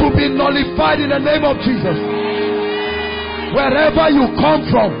to be nullified in the name of Jesus. Wherever you come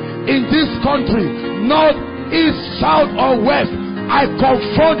from in this country, north, east, south or west, I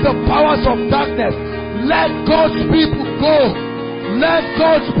confront the powers of darkness. Let God's people go. Let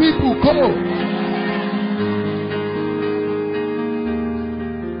God's people go.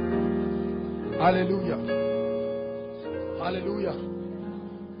 Hallelujah. Hallelujah.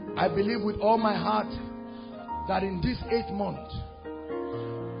 I believe with all my heart that in this 8th month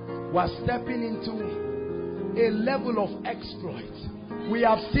we're stepping into a level of exploit. We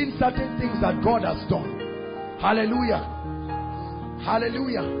have seen certain things that God has done. Hallelujah.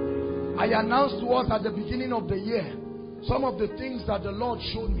 Hallelujah. I announced to us at the beginning of the year some of the things that the Lord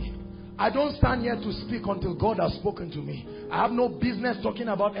showed me. I don't stand here to speak until God has spoken to me. I have no business talking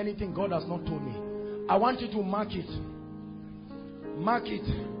about anything God has not told me. I want you to mark it. Mark it.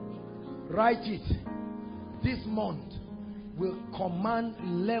 Write it. This month will command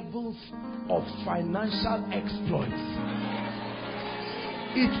levels of financial exploits.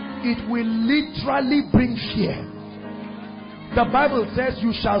 It will literally bring fear. The Bible says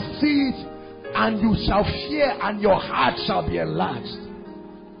you shall see it and you shall fear, and your heart shall be enlarged.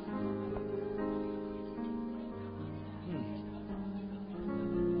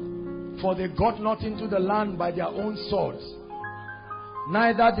 For they got not into the land by their own swords,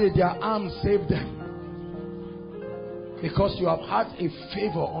 neither did their arms save them, because you have had a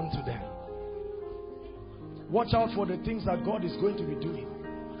favor unto them. Watch out for the things that God is going to be doing.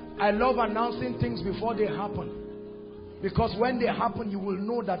 I love announcing things before they happen, because when they happen, you will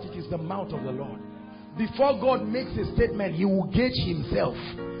know that it is the mouth of the Lord. Before God makes a statement, he will gauge himself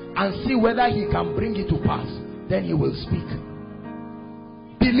and see whether he can bring it to pass. Then he will speak.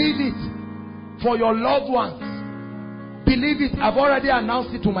 Believe it for your loved ones. Believe it. I've already announced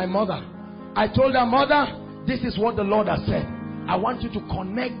it to my mother. I told her, Mother, This is what the Lord has said. I want you to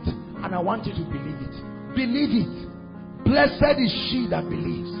connect and I want you to believe it. Believe it. Blessed is she that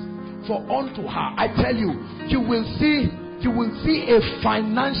believes. For unto her, I tell you, you will see a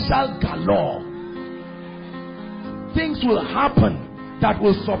financial galore. Things will happen that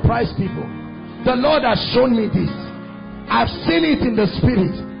will surprise people. The Lord has shown me this. I've seen it in the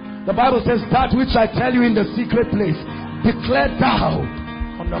spirit. The Bible says, that which I tell you in the secret place, declare thou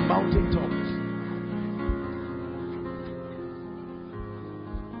on the mountaintops.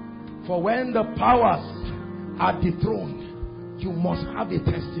 For when the powers are dethroned, you must have a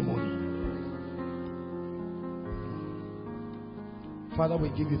testimony. Father, we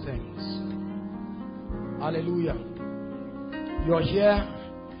give you thanks. Hallelujah. You're here.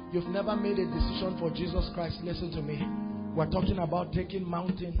 You've never made a decision for Jesus Christ. Listen to me. We're talking about taking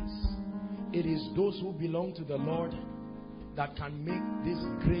mountains. It is those who belong to the Lord that can make this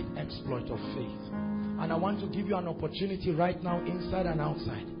great exploit of faith. And I want to give you an opportunity right now, inside and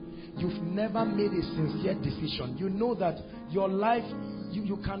outside. You've never made a sincere decision. You know that your life,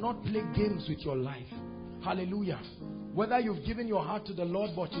 you cannot play games with your life. Hallelujah. Whether you've given your heart to the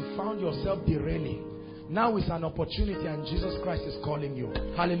Lord but you found yourself derailing, now is an opportunity and Jesus Christ is calling you.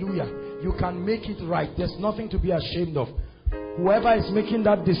 Hallelujah. You can make it right. There's nothing to be ashamed of. Whoever is making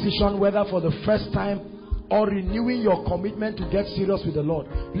that decision, whether for the first time or renewing your commitment to get serious with the Lord,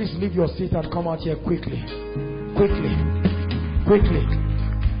 please leave your seat and come out here quickly. Quickly. Quickly.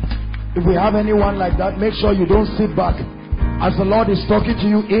 If we have anyone like that, make sure you don't sit back. As the Lord is talking to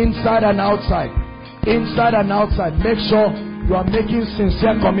you inside and outside. Inside and outside. Make sure you are making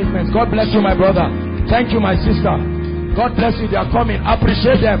sincere commitments. God bless you, my brother. Thank you, my sister. God bless you. They are coming.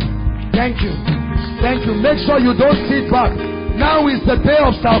 Appreciate them. Thank you. Thank you. Make sure you don't sit back. Now is the day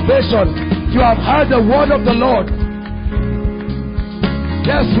of salvation. You have heard the word of the Lord.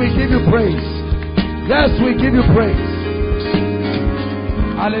 Yes, we give you praise. Yes, we give you praise.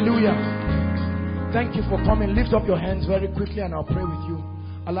 Hallelujah. Thank you for coming. Lift up your hands very quickly and I'll pray with you.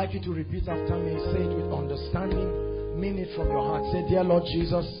 I'd like you to repeat after me. Say it with understanding. Mean it from your heart. Say, dear Lord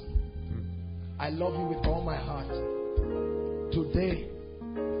Jesus, I love you with all my heart. Today,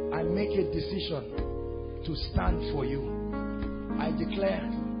 I make a decision to stand for you. I declare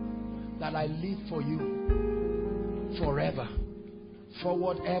that I live for you forever.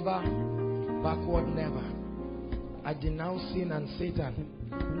 Forward ever, backward never. I denounce sin and Satan.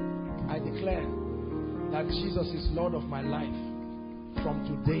 I declare that Jesus is Lord of my life. From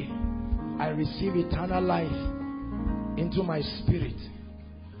today, I receive eternal life into my spirit.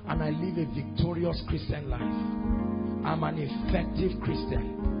 And I live a victorious Christian life. I'm an effective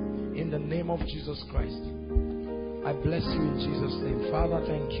Christian. In the name of Jesus Christ. I bless you in Jesus' name. Father,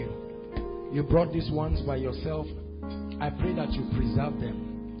 thank you. You brought these ones by yourself. I pray that you preserve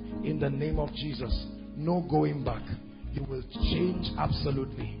them. In the name of Jesus. No going back. You will change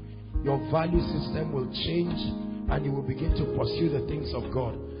absolutely. Your value system will change and you will begin to pursue the things of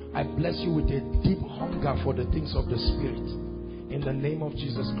God. I bless you with a deep hunger for the things of the Spirit. In the name of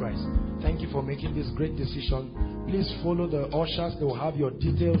Jesus Christ. Thank you for making this great decision. Please follow the ushers. They will have your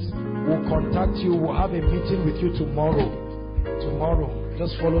details. We'll contact you. We'll have a meeting with you tomorrow. Tomorrow.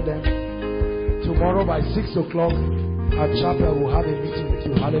 Just follow them. Tomorrow by 6 o'clock at chapel we'll have a meeting with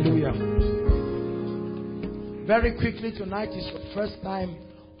you. Hallelujah. Very quickly, tonight is your first time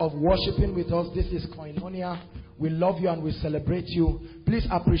of worshiping with us. This is Koinonia. We love you and we celebrate you. Please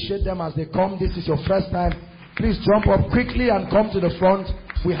appreciate them as they come. This is your first time. Please jump up quickly and come to the front.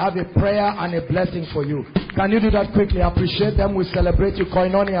 We have a prayer and a blessing for you. Can you do that quickly? Appreciate them. We celebrate you.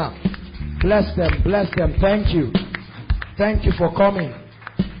 Koinonia. Bless them. Bless them. Thank you. Thank you for coming.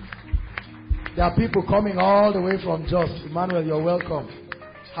 There are people coming all the way from Jos. Emmanuel, you're welcome.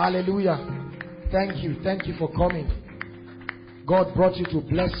 Hallelujah. Thank you. Thank you for coming. God brought you to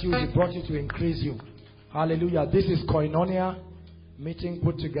bless you. He brought you to increase you. Hallelujah. This is Koinonia meeting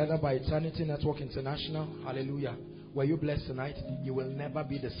put together by Eternity Network International. Hallelujah. Were you blessed tonight? You will never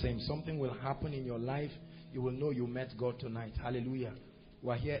be the same. Something will happen in your life. You will know you met God tonight. Hallelujah.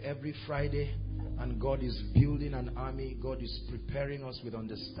 We're here every Friday and God is building an army. God is preparing us with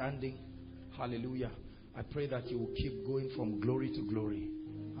understanding. Hallelujah. I pray that you will keep going from glory to glory.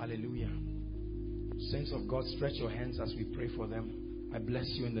 Hallelujah. Saints of God, stretch your hands as we pray for them. I bless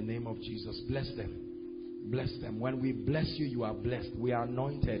you in the name of Jesus. Bless them. Bless them. When we bless you, you are blessed. We are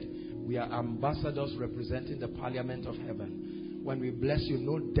anointed. We are ambassadors representing the parliament of heaven. When we bless you,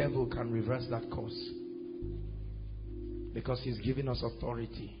 no devil can reverse that course. Because he's given us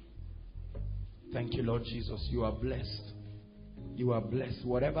authority. Thank you, Lord Jesus. You are blessed. You are blessed.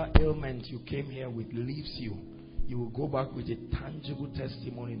 Whatever ailment you came here with leaves you. You will go back with a tangible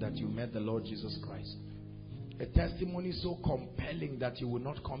testimony that you met the Lord Jesus Christ. a testimony so compelling that you will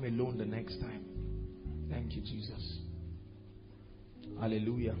not come alone the next time. Thank you, Jesus.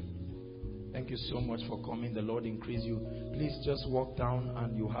 Hallelujah. Thank you so much for coming. The Lord increase you. Please just walk down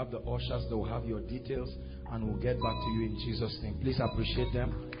and you have the ushers. They will have your details and we'll get back to you in Jesus' name. Please appreciate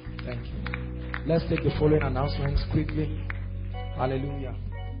them. Thank you. Let's take the following announcements quickly. Hallelujah.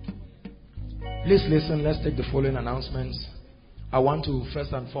 Please listen. Let's take the following announcements. I want to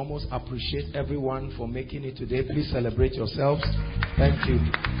first and foremost appreciate everyone for making it today. Please celebrate yourselves. Thank you.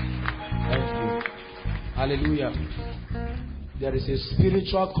 Thank you. Hallelujah. There is a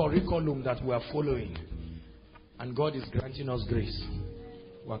spiritual curriculum that we are following. And God is granting us grace.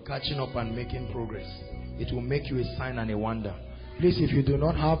 We are catching up and making progress. It will make you a sign and a wonder. Please, if you do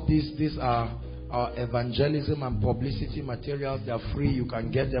not have this, these are our evangelism and publicity materials. They are free. You can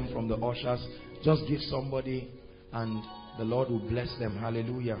get them from the ushers. Just give somebody and the Lord will bless them.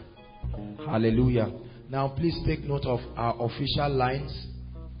 Hallelujah. Hallelujah. Now, please take note of our official lines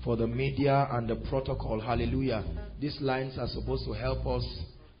for the media and the protocol. Hallelujah. These lines are supposed to help us.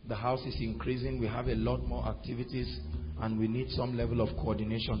 The house is increasing. We have a lot more activities and we need some level of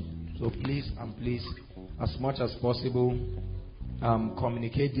coordination. So please and please, as much as possible,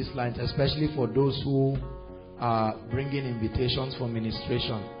 communicate these lines, especially for those who are bringing invitations for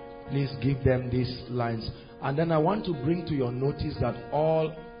ministration. Please give them these lines. And then I want to bring to your notice that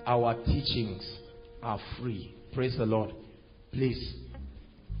all our teachings are free. Praise the Lord. Please.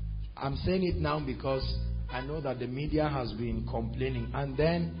 I'm saying it now because I know that the media has been complaining. And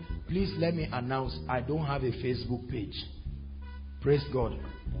then, please let me announce, I don't have a Facebook page. Praise God.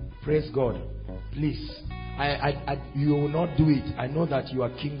 Praise God. Please. You will not do it. I know that you are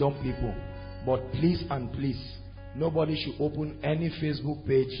kingdom people. But please and please, nobody should open any Facebook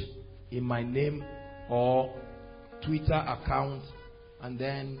page in my name or Twitter account, and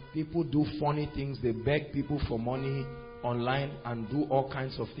then people do funny things. They beg people for money online and do all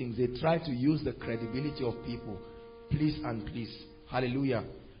kinds of things. They try to use the credibility of people. Please and please. Hallelujah.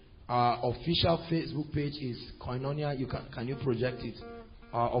 Our official Facebook page is Koinonia. Can you project it?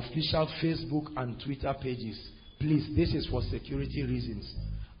 Our official Facebook and Twitter pages. Please, this is for security reasons.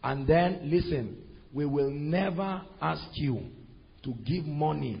 And then, listen, we will never ask you to give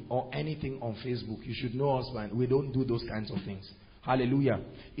money or anything on Facebook. You should know us, man. We don't do those kinds of things. Hallelujah.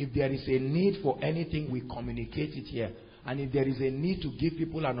 If there is a need for anything, we communicate it here. And if there is a need to give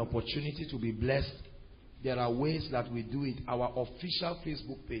people an opportunity to be blessed, there are ways that we do it. Our official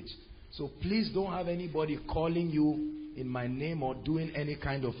Facebook page. So please don't have anybody calling you in my name or doing any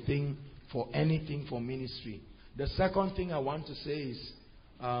kind of thing for anything for ministry. The second thing I want to say is,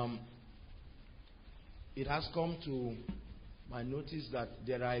 it has come to my notice that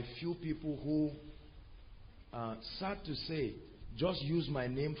there are a few people who, sad to say, just use my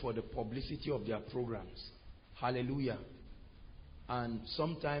name for the publicity of their programs. Hallelujah. And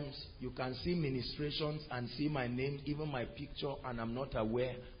sometimes you can see ministrations and see my name, even my picture, and I'm not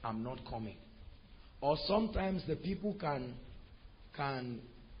aware, I'm not coming. Or sometimes the people can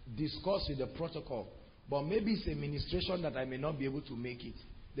discuss with the protocol, but maybe it's a ministration that I may not be able to make it.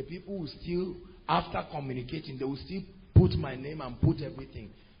 The people will still, after communicating, they will still put my name and put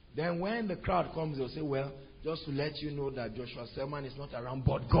everything. Then when the crowd comes, they'll say, well, just to let you know that Joshua Selman is not around,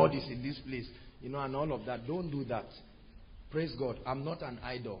 but God is in this place, and all of that. Don't do that. Praise God. I'm not an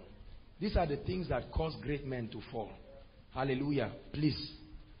idol. These are the things that cause great men to fall. Hallelujah. Please.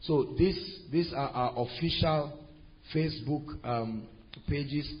 So these are our official Facebook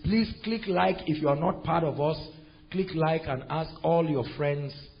pages. Please click like if you are not part of us. Click like and ask all your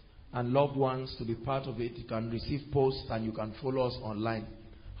friends and loved ones to be part of it. You can receive posts and you can follow us online.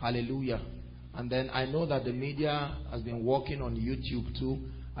 Hallelujah. And then I know that the media has been working on YouTube too.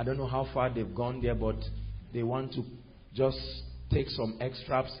 I don't know how far they've gone there, but they want to just take some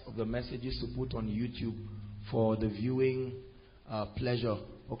extracts of the messages to put on YouTube for the viewing pleasure.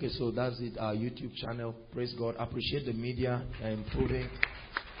 Okay, so that's it, our YouTube channel. Praise God. Appreciate the media. They're improving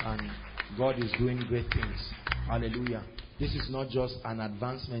and God is doing great things. Hallelujah. This is not just an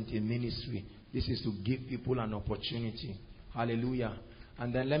advancement in ministry. This is to give people an opportunity. Hallelujah.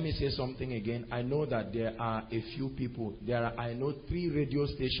 And then let me say something again. I know that there are a few people. I know 3 radio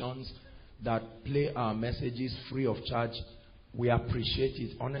stations that play our messages free of charge. We appreciate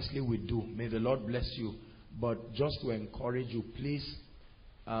it. Honestly, we do. May the Lord bless you. But just to encourage you, please,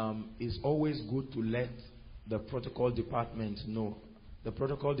 it's always good to let the protocol department know. The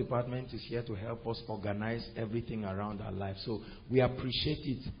protocol department is here to help us organize everything around our life. So we appreciate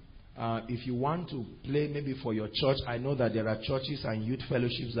it. If you want to play maybe for your church, I know that there are churches and youth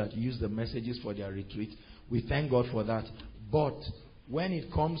fellowships that use the messages for their retreat. We thank God for that. But when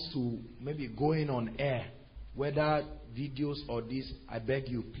it comes to maybe going on air whether videos or this, I beg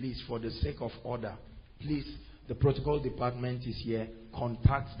you, please, for the sake of order, please, the protocol department is here.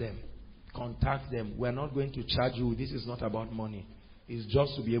 Contact them. Contact them. We're not going to charge you. This is not about money. It's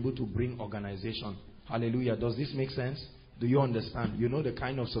just to be able to bring organization. Hallelujah. Does this make sense? Do you understand? You know the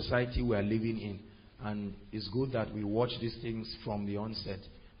kind of society we are living in. And it's good that we watch these things from the onset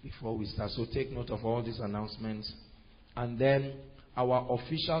before we start. So take note of all these announcements. And then our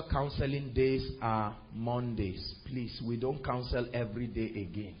official counseling days are Mondays. Please, we don't counsel every day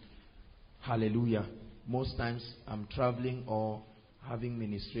again. Hallelujah. Most times I'm traveling or having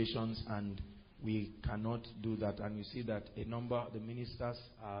ministrations and we cannot do that. And you see that a number of the ministers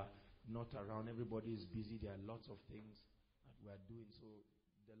are not around. Everybody is busy. There are lots of things that we are doing. So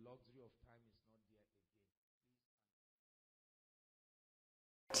the luxury of time is not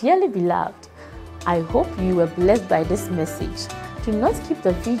there again. Dearly beloved, I hope you were blessed by this message. Do not keep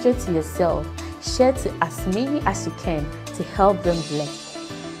the video to yourself. Share to as many as you can to help them bless.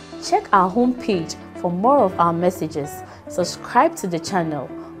 Check our homepage for more of our messages. Subscribe to the channel,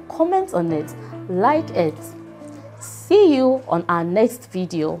 comment on it, like it. See you on our next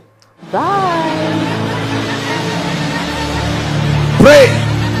video. Bye. Pray,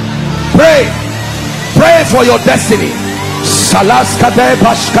 pray, pray for your destiny.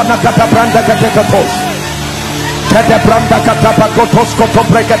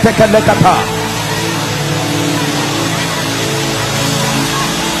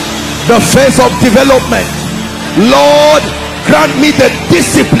 The phase of development. Lord, grant me the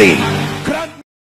discipline